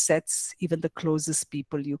balance, your assets, even the closest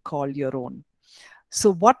people you call your own.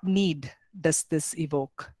 So what need does this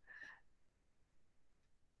evoke?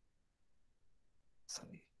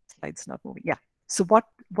 Sorry, slide's not moving. Yeah. So what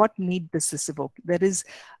need does this evoke? There is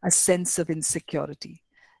a sense of insecurity.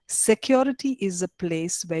 Security is a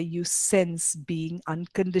place where you sense being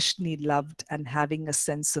unconditionally loved and having a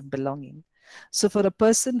sense of belonging. So for a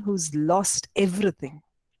person who's lost everything,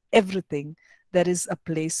 there is a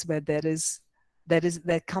place where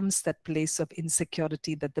there comes that place of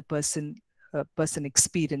insecurity that the person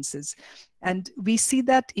experiences. And we see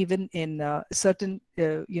that even in certain,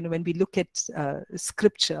 when we look at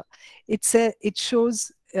scripture, it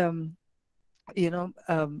shows,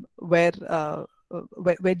 where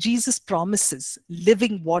Jesus promises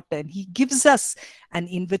living water, and he gives us an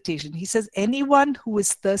invitation. He says, anyone who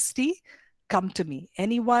is thirsty, come to me.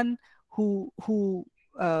 Anyone who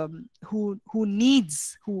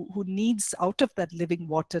needs out of that living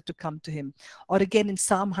water to come to him. Or again in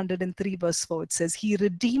Psalm 103 verse 4, it says, he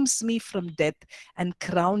redeems me from death and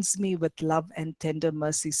crowns me with love and tender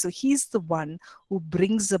mercy. So he's the one who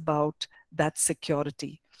brings about that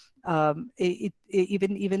security.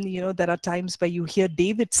 Even there are times where you hear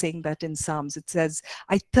David saying that in Psalms. It says,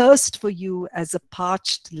 I thirst for you as a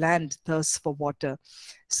parched land thirsts for water.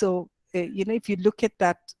 So if you look at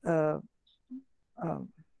that,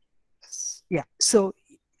 yeah, so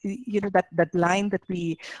that line that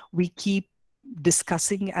we keep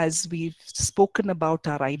discussing as we've spoken about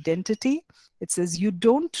our identity, it says, you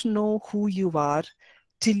don't know who you are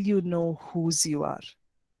till you know whose you are.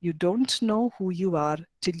 You don't know who you are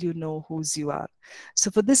till you know whose you are. So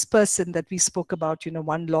for this person that we spoke about,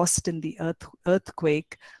 one lost in the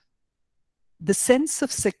earthquake, the sense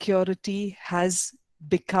of security has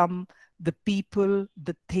become the people,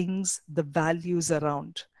 the things, the values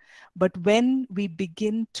around. But when we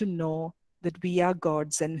begin to know that we are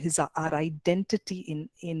God's and our identity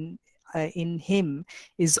in him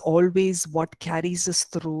is always what carries us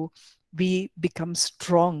through, we become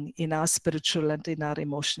strong in our spiritual and in our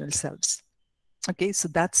emotional selves. Okay, so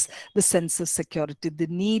that's the sense of security, the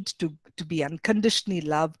need to be unconditionally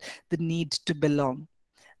loved, the need to belong.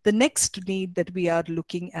 The next need that we are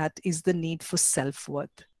looking at is the need for self-worth.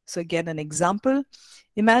 So again, an example,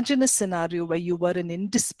 imagine a scenario where you were an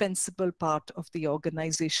indispensable part of the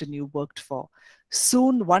organization you worked for.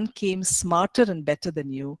 Soon one came smarter and better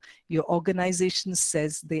than you. Your organization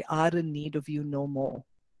says they are in need of you no more.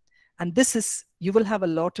 And you will have a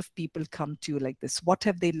lot of people come to you like this. What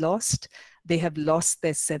have they lost? They have lost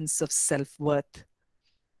their sense of self-worth,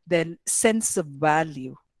 their sense of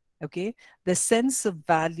value. Okay, the sense of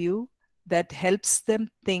value that helps them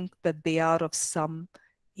think that they are of some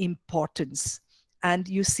importance. And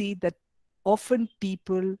you see that often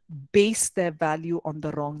people base their value on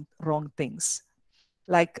the wrong things.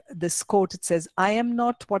 Like this quote, it says, I am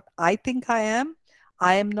not what I think I am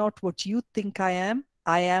not what you think I am,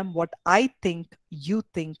 I am what I think you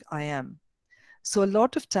think I am. So a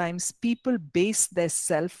lot of times people base their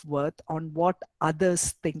self-worth on what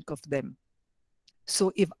others think of them.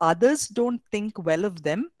 So if others don't think well of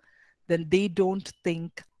them, then they don't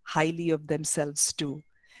think highly of themselves too.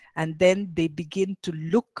 And then they begin to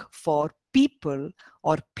look for people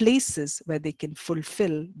or places where they can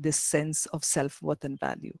fulfill this sense of self-worth and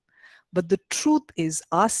value. But the truth is,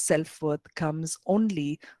 our self worth comes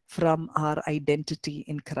only from our identity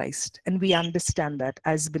in Christ. And we understand that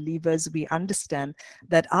as believers, we understand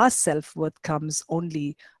that our self worth comes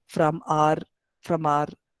only from our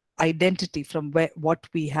identity, from what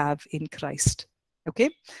we have in Christ. Okay.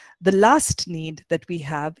 The last need that we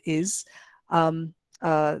have is um,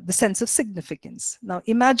 the sense of significance. Now,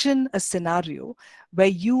 imagine a scenario where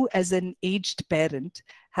you, as an aged parent,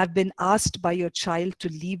 have been asked by your child to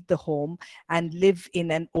leave the home and live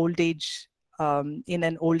in an old age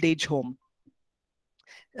home,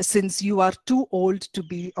 since you are too old to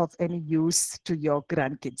be of any use to your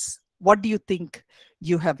grandkids. What do you think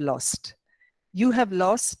you have lost? You have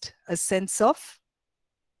lost a sense of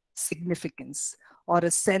significance or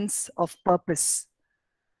a sense of purpose.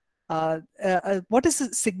 What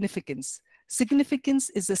is significance? Significance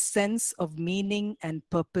is a sense of meaning and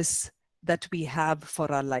purpose that we have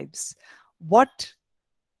for our lives. What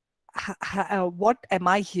what am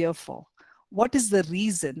I here for? What is the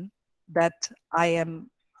reason that I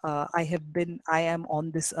am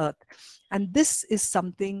on this earth? And this is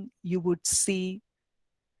something you would see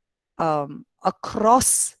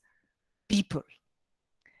across people.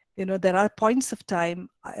 There are points of time,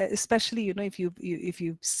 especially, if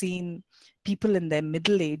you've seen people in their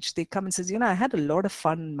middle age, they come and says, I had a lot of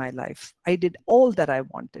fun in my life. I did all that I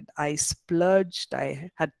wanted. I splurged. I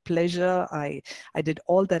had pleasure. I did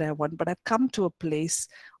all that I want, but I've come to a place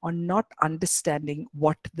on not understanding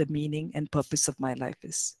what the meaning and purpose of my life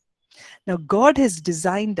is. Now, God has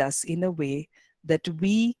designed us in a way that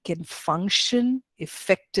we can function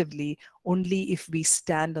effectively only if we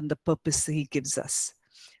stand on the purpose He gives us.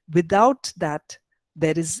 Without that,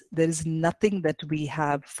 there is nothing that we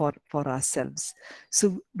have for ourselves.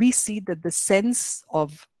 So we see that the sense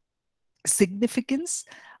of significance,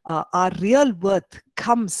 our real worth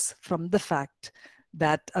comes from the fact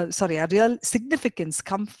that our real significance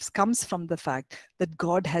comes from the fact that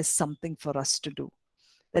God has something for us to do.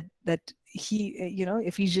 That He,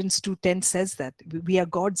 Ephesians 2:10 says that we are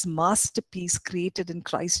God's masterpiece, created in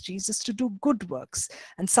Christ Jesus to do good works,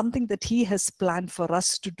 and something that He has planned for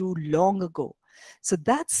us to do long ago. So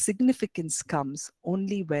that significance comes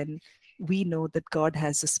only when we know that God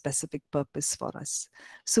has a specific purpose for us.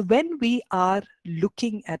 So when we are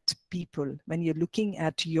looking at people, when you're looking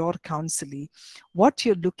at your counseling, what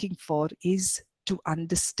you're looking for is to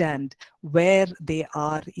understand where they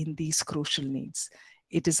are in these crucial needs.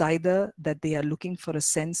 It is either that they are looking for a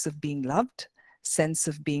sense of being loved, sense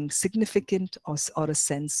of being significant, or a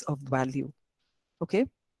sense of value. Okay.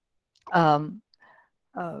 Um,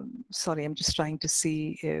 Sorry, I'm just trying to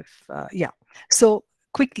see if, yeah. So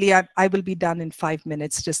quickly, I will be done in 5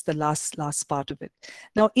 minutes, just the last part of it.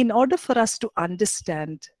 Now, in order for us to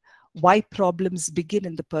understand why problems begin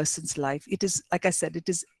in the person's life, it is, like I said, it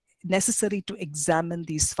is necessary to examine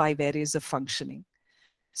these 5 areas of functioning.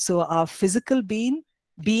 So our physical being,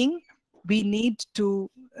 we need to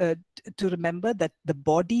remember that the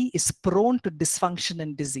body is prone to dysfunction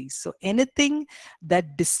and disease. So anything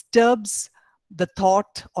that disturbs the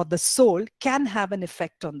thought or the soul can have an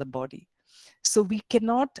effect on the body. So we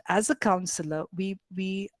cannot, as a counselor, we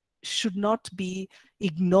should not be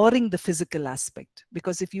ignoring the physical aspect,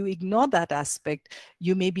 because if you ignore that aspect,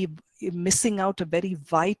 you may be missing out a very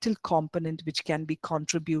vital component which can be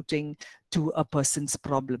contributing to a person's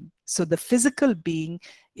problem. So the physical being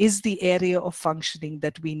is the area of functioning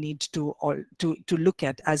that we need to look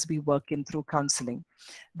at as we work in through counseling.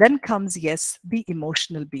 Then comes, yes, the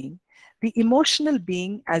emotional being. The emotional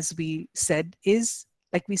being, as we said, is,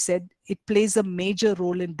 like we said, it plays a major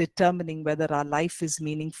role in determining whether our life is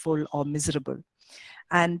meaningful or miserable.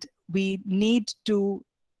 And we need to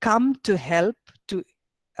come to help to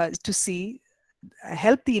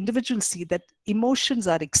help the individual see that emotions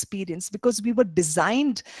are experienced because we were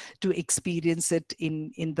designed to experience it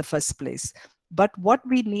in the first place. But what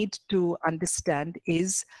we need to understand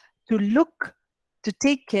is to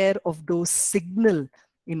take care of those signal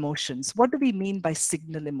emotions. What do we mean by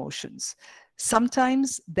signal emotions?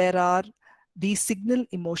 Sometimes these signal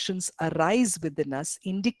emotions arise within us,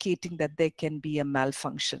 indicating that there can be a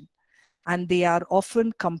malfunction. And they are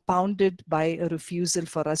often compounded by a refusal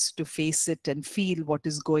for us to face it and feel what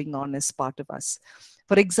is going on as part of us.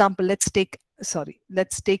 For example, let's take sorry,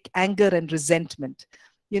 let's take anger and resentment.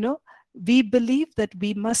 You know, we believe that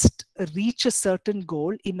we must reach a certain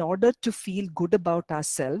goal in order to feel good about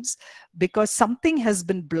ourselves, because something has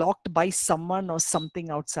been blocked by someone or something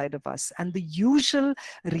outside of us. And the usual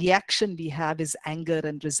reaction we have is anger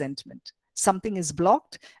and resentment. Something is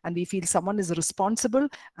blocked and we feel someone is responsible,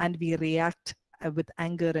 and we react with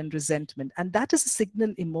anger and resentment. And that is a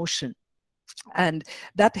signal emotion, and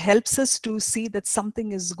that helps us to see that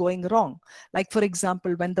something is going wrong. Like, for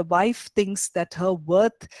example, when the wife thinks that her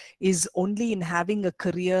worth is only in having a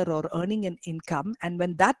career or earning an income, and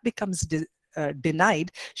when that becomes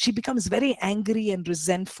denied, she becomes very angry and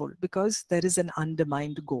resentful because there is an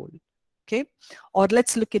undermined goal. Okay. Or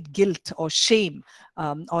let's look at guilt or shame,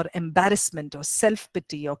 or embarrassment or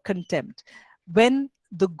self-pity or contempt. When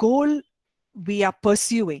the goal we are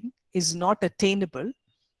pursuing is not attainable,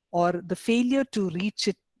 or the failure to reach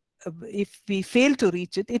it, if we fail to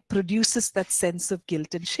reach it, it produces that sense of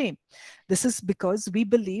guilt and shame. This is because we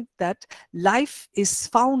believe that life is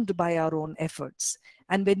found by our own efforts.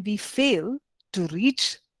 And when we fail to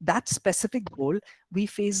reach that specific goal, we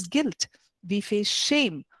face guilt, we face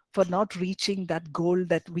shame for not reaching that goal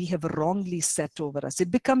that we have wrongly set over us.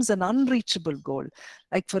 It becomes an unreachable goal.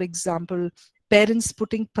 Like, for example, parents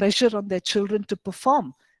putting pressure on their children to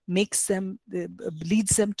perform makes them,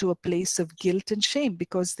 leads them to a place of guilt and shame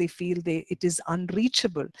because they feel it is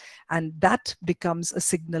unreachable, and that becomes a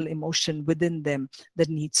signal emotion within them that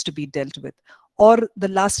needs to be dealt with. Or the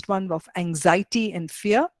last one of anxiety and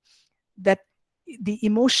fear, that the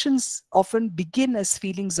emotions often begin as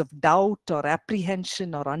feelings of doubt or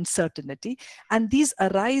apprehension or uncertainty, and these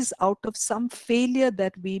arise out of some failure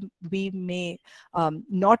that we may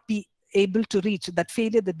not be able to reach, that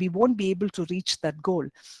failure that we won't be able to reach that goal,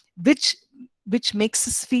 which makes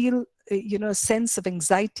us feel a sense of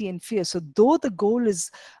anxiety and fear. So though the goal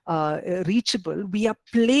is reachable, we are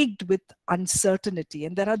plagued with uncertainty,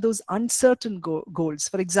 and there are those uncertain goals.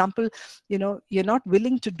 For example, you're not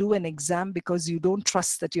willing to do an exam because you don't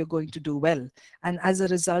trust that you're going to do well, and as a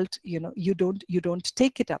result, you don't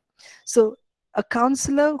take it up. So a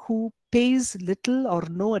counselor who pays little or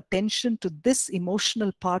no attention to this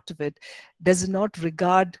emotional part of it does not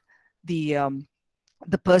regard the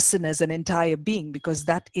person as an entire being, because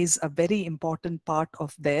that is a very important part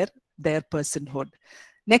of their personhood.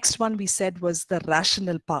 Next one we said was the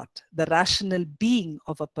rational part, the rational being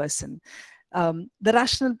of a person. The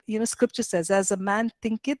rational, scripture says, as a man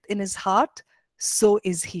thinketh in his heart, so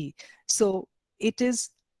is he. So it is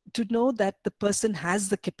to know that the person has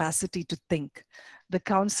the capacity to think. The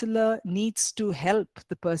counselor needs to help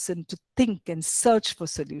the person to think and search for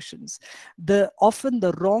solutions. Often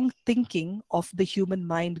the wrong thinking of the human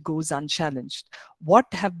mind goes unchallenged. What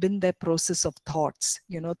have been their process of thoughts?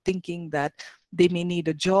 Thinking that they may need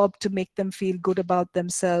a job to make them feel good about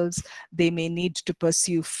themselves. They may need to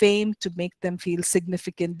pursue fame to make them feel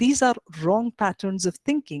significant. These are wrong patterns of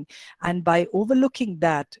thinking. And by overlooking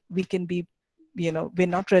that, we can be, we're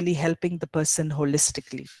not really helping the person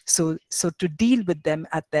holistically. So to deal with them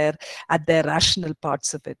at their rational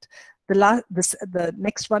parts of it. The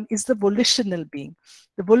next one is the volitional being.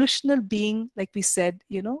 The volitional being, like we said,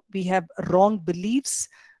 we have wrong beliefs.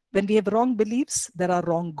 When we have wrong beliefs, there are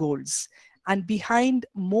wrong goals. And behind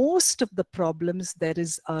most of the problems, there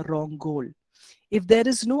is a wrong goal. If there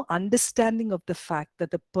is no understanding of the fact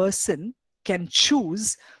that the person can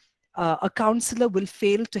choose, a counselor will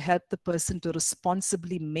fail to help the person to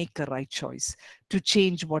responsibly make a right choice, to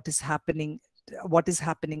change what is happening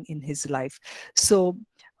in his life. So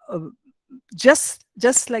just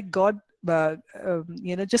like God,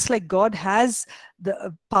 just like God has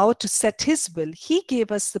the power to set his will, he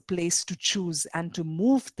gave us the place to choose and to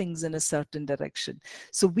move things in a certain direction.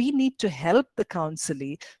 So we need to help the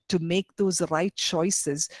counselee to make those right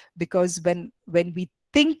choices, because when we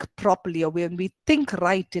think properly, or when we think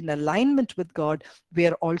right in alignment with God, we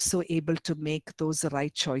are also able to make those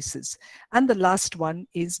right choices. And the last one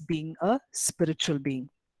is being a spiritual being.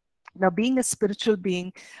 Now, being a spiritual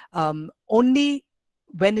being, only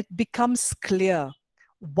when it becomes clear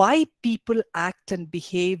why people act and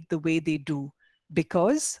behave the way they do,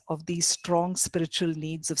 because of these strong spiritual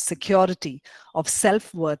needs of security, of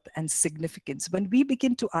self-worth and significance. When we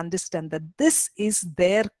begin to understand that this is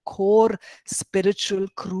their core spiritual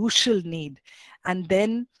crucial need, and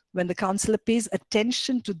then when the counselor pays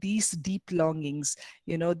attention to these deep longings,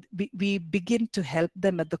 we begin to help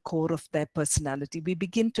them at the core of their personality. We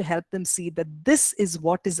begin to help them see that this is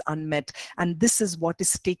what is unmet and this is what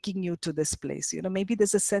is taking you to this place. Maybe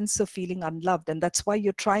there's a sense of feeling unloved, and that's why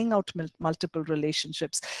you're trying out multiple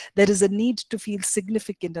relationships. There is a need to feel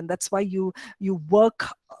significant, and that's why you work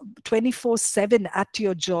 24/7 at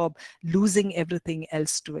your job, losing everything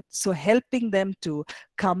else to it. So helping them to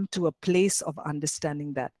come to a place of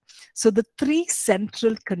understanding that. So the three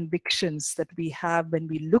central convictions that we have when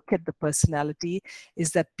we look at the personality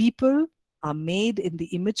is that people are made in the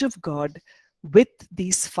image of God with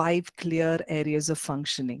these 5 clear areas of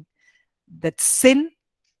functioning. That sin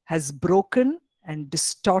has broken and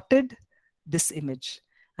distorted this image.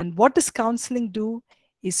 And what does counseling do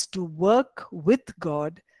is to work with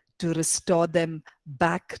God to restore them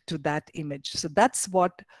back to that image. So that's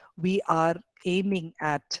what we are aiming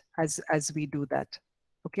at as we do that.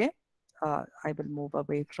 Okay. I will move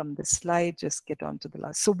away from this slide, just get on to the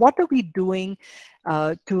last. So what are we doing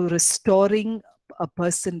to restoring a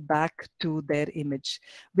person back to their image?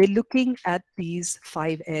 We're looking at these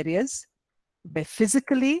 5 areas where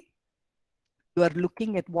physically you are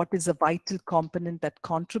looking at what is a vital component that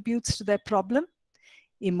contributes to their problem.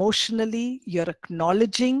 Emotionally, you're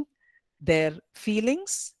acknowledging their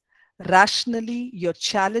feelings. Rationally, you're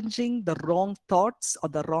challenging the wrong thoughts or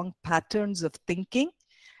the wrong patterns of thinking,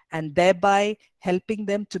 and thereby helping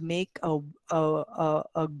them to make a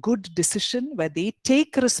good decision where they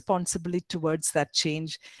take responsibility towards that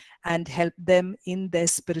change and help them in their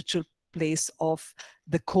spiritual place of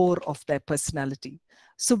the core of their personality.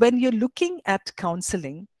 So when you're looking at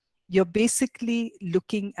counseling, you're basically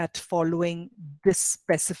looking at following this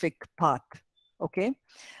specific path. Okay.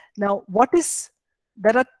 Now, often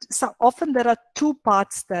there are 2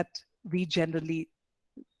 paths that we generally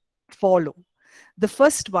follow. The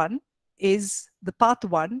first one is, the path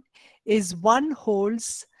 1 is one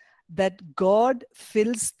holds that God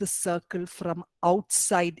fills the circle from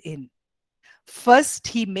outside in. First,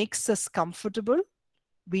 he makes us comfortable.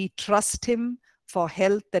 We trust him for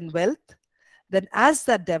health and wealth. Then as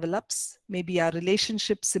that develops, maybe our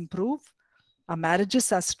relationships improve, our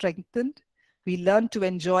marriages are strengthened, we learn to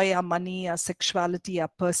enjoy our money, our sexuality, our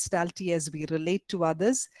personality as we relate to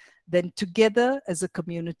others. Then together as a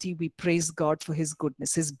community, we praise God for his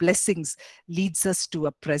goodness. His blessings leads us to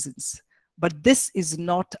a presence. But this is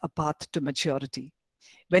not a path to maturity.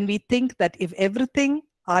 When we think that if everything,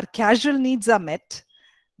 our casual needs are met,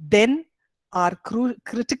 then our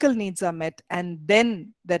critical needs are met, and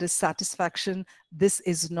then there is satisfaction, this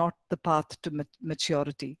is not the path to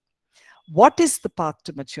maturity. What is the path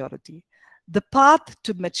to maturity? The path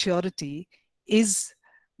to maturity is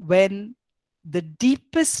when the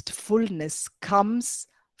deepest fullness comes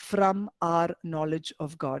from our knowledge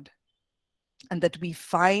of God, and that we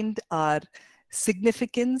find our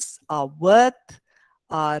significance, our worth,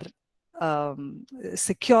 our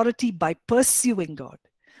security by pursuing God.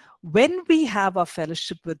 When we have our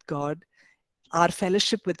fellowship with God, our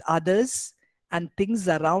fellowship with others and things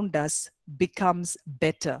around us becomes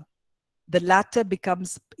better. The latter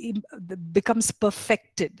becomes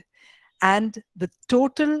perfected, and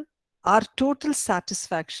our total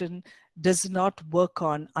satisfaction does not work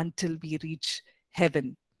on until we reach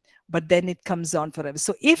heaven, but then it comes on forever.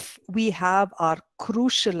 So if we have our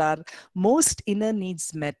crucial, our most inner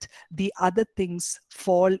needs met, the other things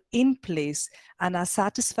fall in place, and our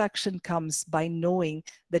satisfaction comes by knowing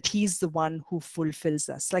that he's the one who fulfills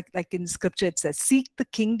us. Like in scripture it says, seek the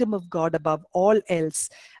kingdom of God above all else,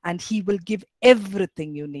 and he will give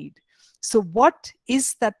everything you need. So what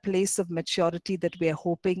is that place of maturity that we are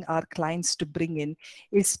hoping our clients to bring in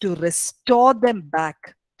is to restore them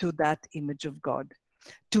back to that image of God,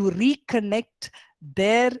 to reconnect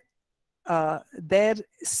their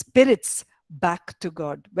spirits back to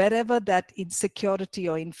God. Wherever that insecurity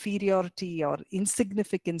or inferiority or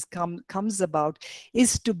insignificance comes about,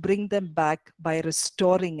 is to bring them back by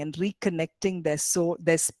restoring and reconnecting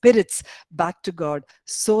their spirits back to God,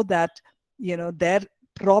 so that their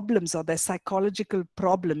problems or their psychological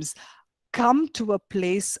problems come to a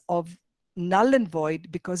place of null and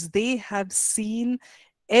void, because they have seen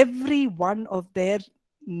every one of their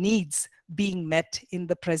needs being met in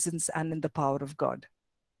the presence and in the power of God.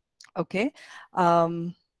 Okay.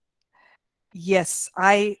 Yes,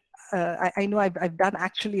 I know I've done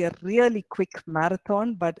actually a really quick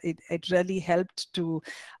marathon, but it really helped to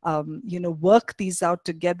work these out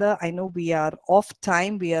together. I know we are off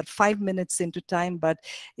time. We are 5 minutes into time, but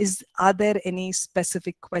are there any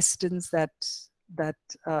specific questions that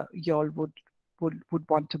y'all would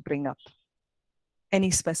want to bring up?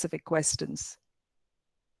 Any specific questions?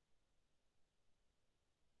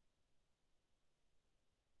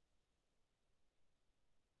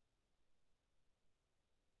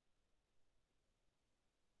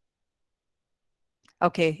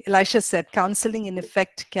 Okay, Elisha said counseling in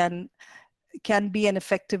effect can be an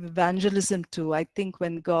effective evangelism too. I think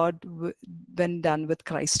when when done with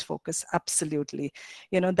Christ focus, absolutely.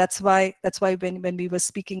 That's why when we were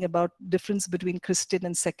speaking about difference between Christian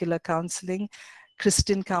and secular counseling,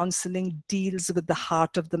 Christian counseling deals with the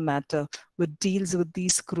heart of the matter, which deals with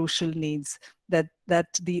these crucial needs. That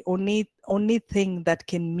the only thing that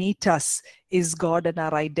can meet us is God and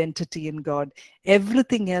our identity in God.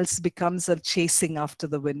 Everything else becomes a chasing after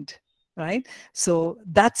the wind, right? So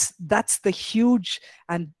that's the huge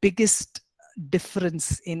and biggest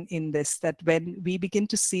difference in this, that when we begin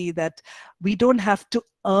to see that we don't have to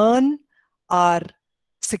earn our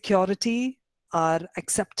security, our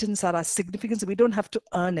acceptance, or our significance. We don't have to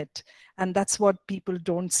earn it. And that's what people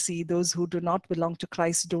don't see. Those who do not belong to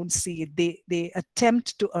Christ don't see it. They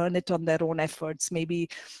attempt to earn it on their own efforts, maybe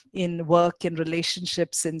in work, in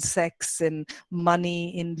relationships, in sex, in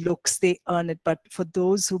money, in looks, they earn it. But for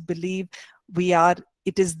those who believe,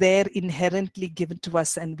 it is there inherently given to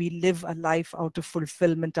us, and we live a life out of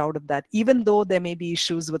fulfillment out of that, even though there may be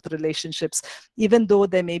issues with relationships, even though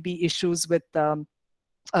there may be issues with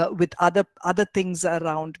other things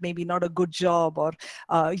around, maybe not a good job, or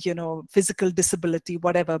physical disability,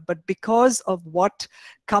 whatever. But because of what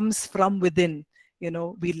comes from within,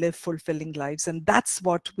 we live fulfilling lives, and that's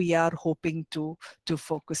what we are hoping to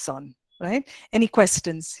focus on. Right? Any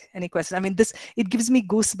questions? I mean, it gives me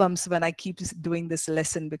goosebumps when I keep doing this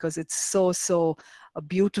lesson, because it's so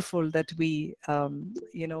beautiful that we can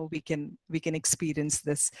experience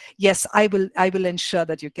this. Yes, I will ensure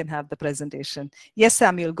that you can have the presentation. Yes,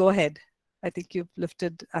 Samuel, go ahead. I think you've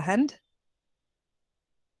lifted a hand.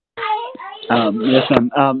 Yes,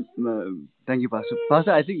 ma'am. Thank you, Pastor.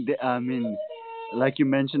 Pastor, I think, I mean, like you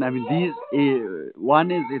mentioned, I mean,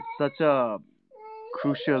 one is it's such a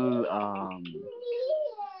crucial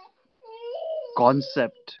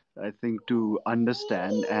concept, I think, to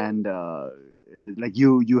understand, and like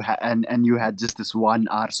and you had just this 1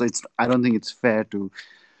 hour, so I don't think it's fair to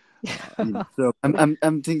so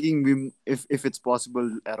I'm thinking if it's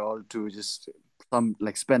possible at all to just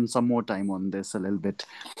spend some more time on this a little bit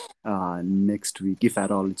next week, if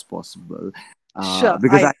at all it's possible, Sure.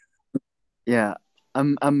 because yeah,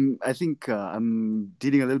 I think I'm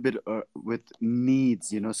dealing a little bit with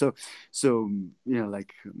needs, so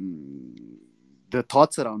like the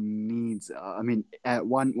thoughts around needs. I mean,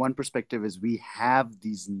 one perspective is we have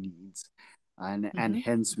these needs, and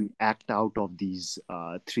hence we act out of these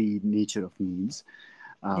three nature of needs.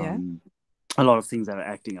 Yeah. A lot of things are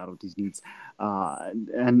acting out of these needs,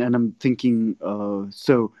 and I'm thinking,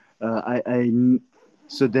 so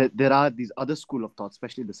there are these other school of thought,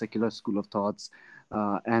 especially the secular school of thoughts,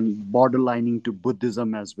 and borderlining to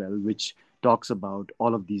Buddhism as well, which talks about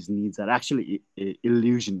all of these needs are actually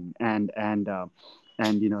illusion, and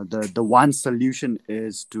the one solution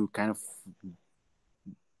is to kind of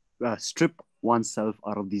strip oneself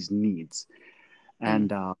out of these needs,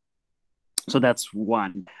 and so that's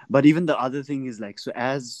one. But even the other thing is, like, so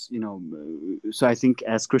as so I think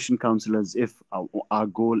as Christian counselors, if our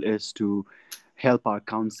goal is to help our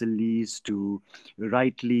counselees to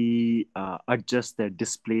rightly adjust their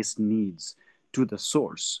displaced needs to the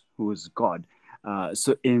source, who is God,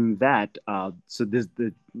 so in that, so there's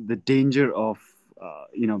the danger of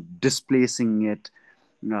displacing it,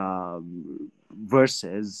 uh,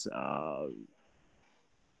 versus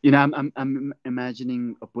I'm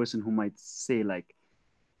imagining a person who might say, like,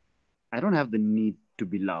 I don't have the need to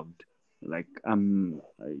be loved. Like,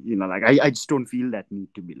 like, I just don't feel that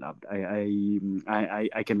need to be loved.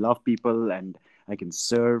 I can love people and I can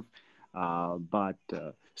serve, but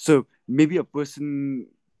so maybe a person,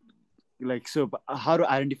 like, so but how to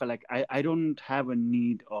identify, like, I don't have a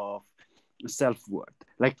need of self-worth.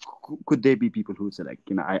 Like, could there be people who say, like,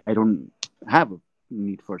 I don't have a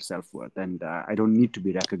need for self-worth, and I don't need to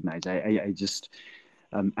be recognized. I just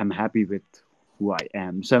I'm happy with who I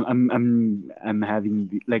am. So I'm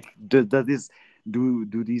having like, does this do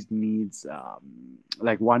these needs,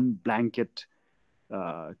 like, one blanket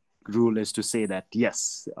uh, rule is to say that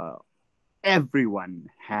yes, everyone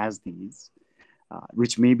has these,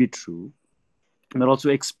 which may be true, but also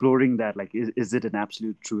exploring that, like, is it an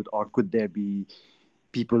absolute truth, or could there be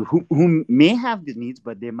people who may have these needs,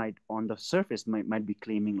 but they might, on the surface, might be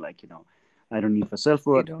claiming, like, I don't need for They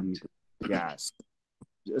self-worth. don't. Yes,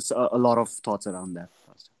 just a lot of thoughts around that.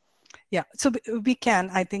 Yeah, so we can.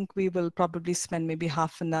 I think we will probably spend maybe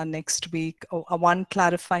half an hour next week, one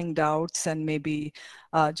clarifying doubts, and maybe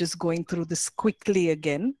just going through this quickly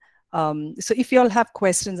again. So if you all have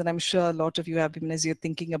questions, and I'm sure a lot of you have, even as you're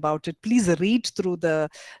thinking about it, please read through the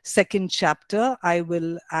second chapter. I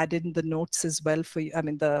will add in the notes as well for you, I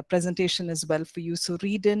mean, the presentation as well for you. So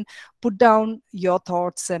read in, put down your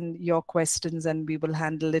thoughts and your questions, and we will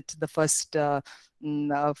handle it the first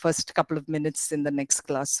couple of minutes in the next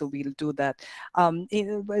class. So we'll do that.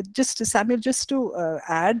 Just Samuel, just to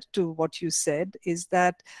add to what you said, is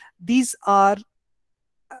that these are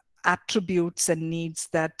attributes and needs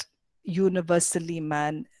that universally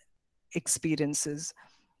man experiences.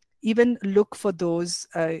 Even look for those,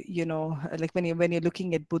 like when you're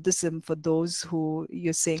looking at Buddhism, for those who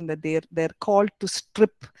you're saying that they're called to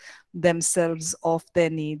strip themselves of their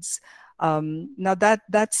needs. Now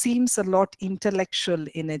that seems a lot intellectual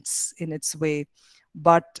in its way,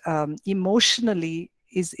 but emotionally,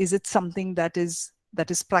 is it something that is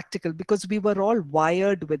practical? Because we were all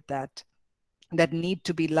wired with that need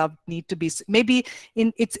to be loved, need to be, maybe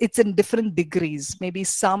it's in different degrees. Maybe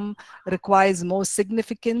some requires more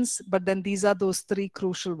significance, but then these are those three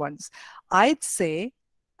crucial ones, I'd say.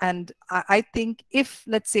 And I think, if,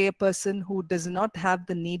 let's say, a person who does not have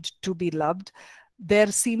the need to be loved, there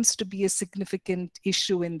seems to be a significant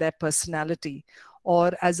issue in their personality,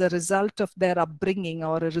 or as a result of their upbringing,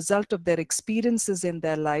 or a result of their experiences in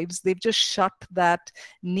their lives, they've just shut that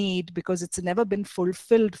need because it's never been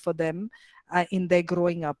fulfilled for them in their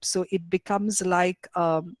growing up. So it becomes like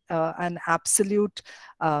an absolute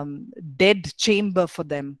dead chamber for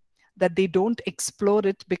them, that they don't explore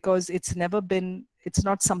it because it's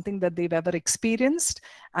not something that they've ever experienced.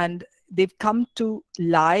 And they've come to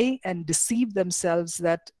lie and deceive themselves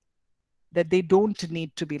that they don't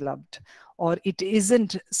need to be loved, or it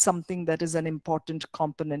isn't something that is an important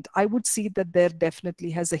component. I would see that there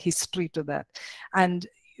definitely has a history to that. And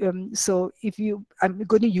so I'm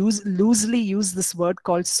going to loosely use this word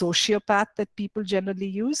called sociopath that people generally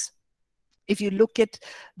use. If you look at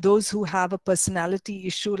those who have a personality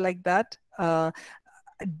issue like that,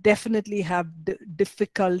 definitely have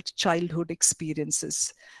difficult childhood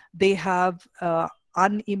experiences. They have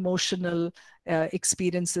unemotional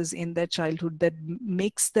experiences in their childhood that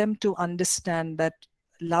makes them to understand that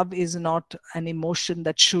love is not an emotion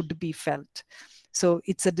that should be felt. So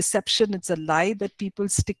it's a deception, it's a lie that people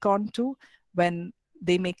stick on to, when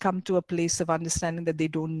they may come to a place of understanding that they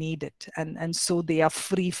don't need it, and so they are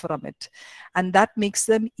free from it. And that makes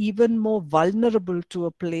them even more vulnerable to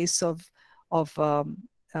a place of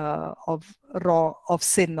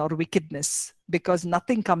sin or wickedness, because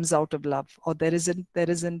nothing comes out of love, or there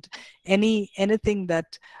isn't anything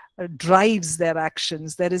that drives their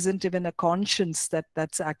actions. There isn't even a conscience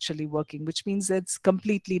that's actually working, which means it's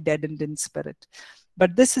completely deadened in spirit.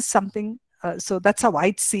 But this is something, so that's how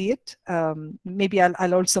I'd see it. Maybe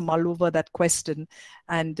I'll also mull over that question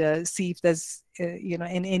and see if there's in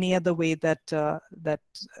any other way that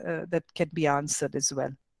can be answered as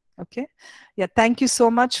well. Okay. Yeah. Thank you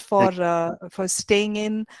so much for staying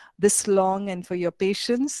in this long and for your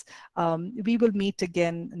patience. We will meet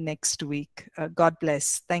again next week. God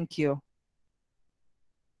bless. Thank you.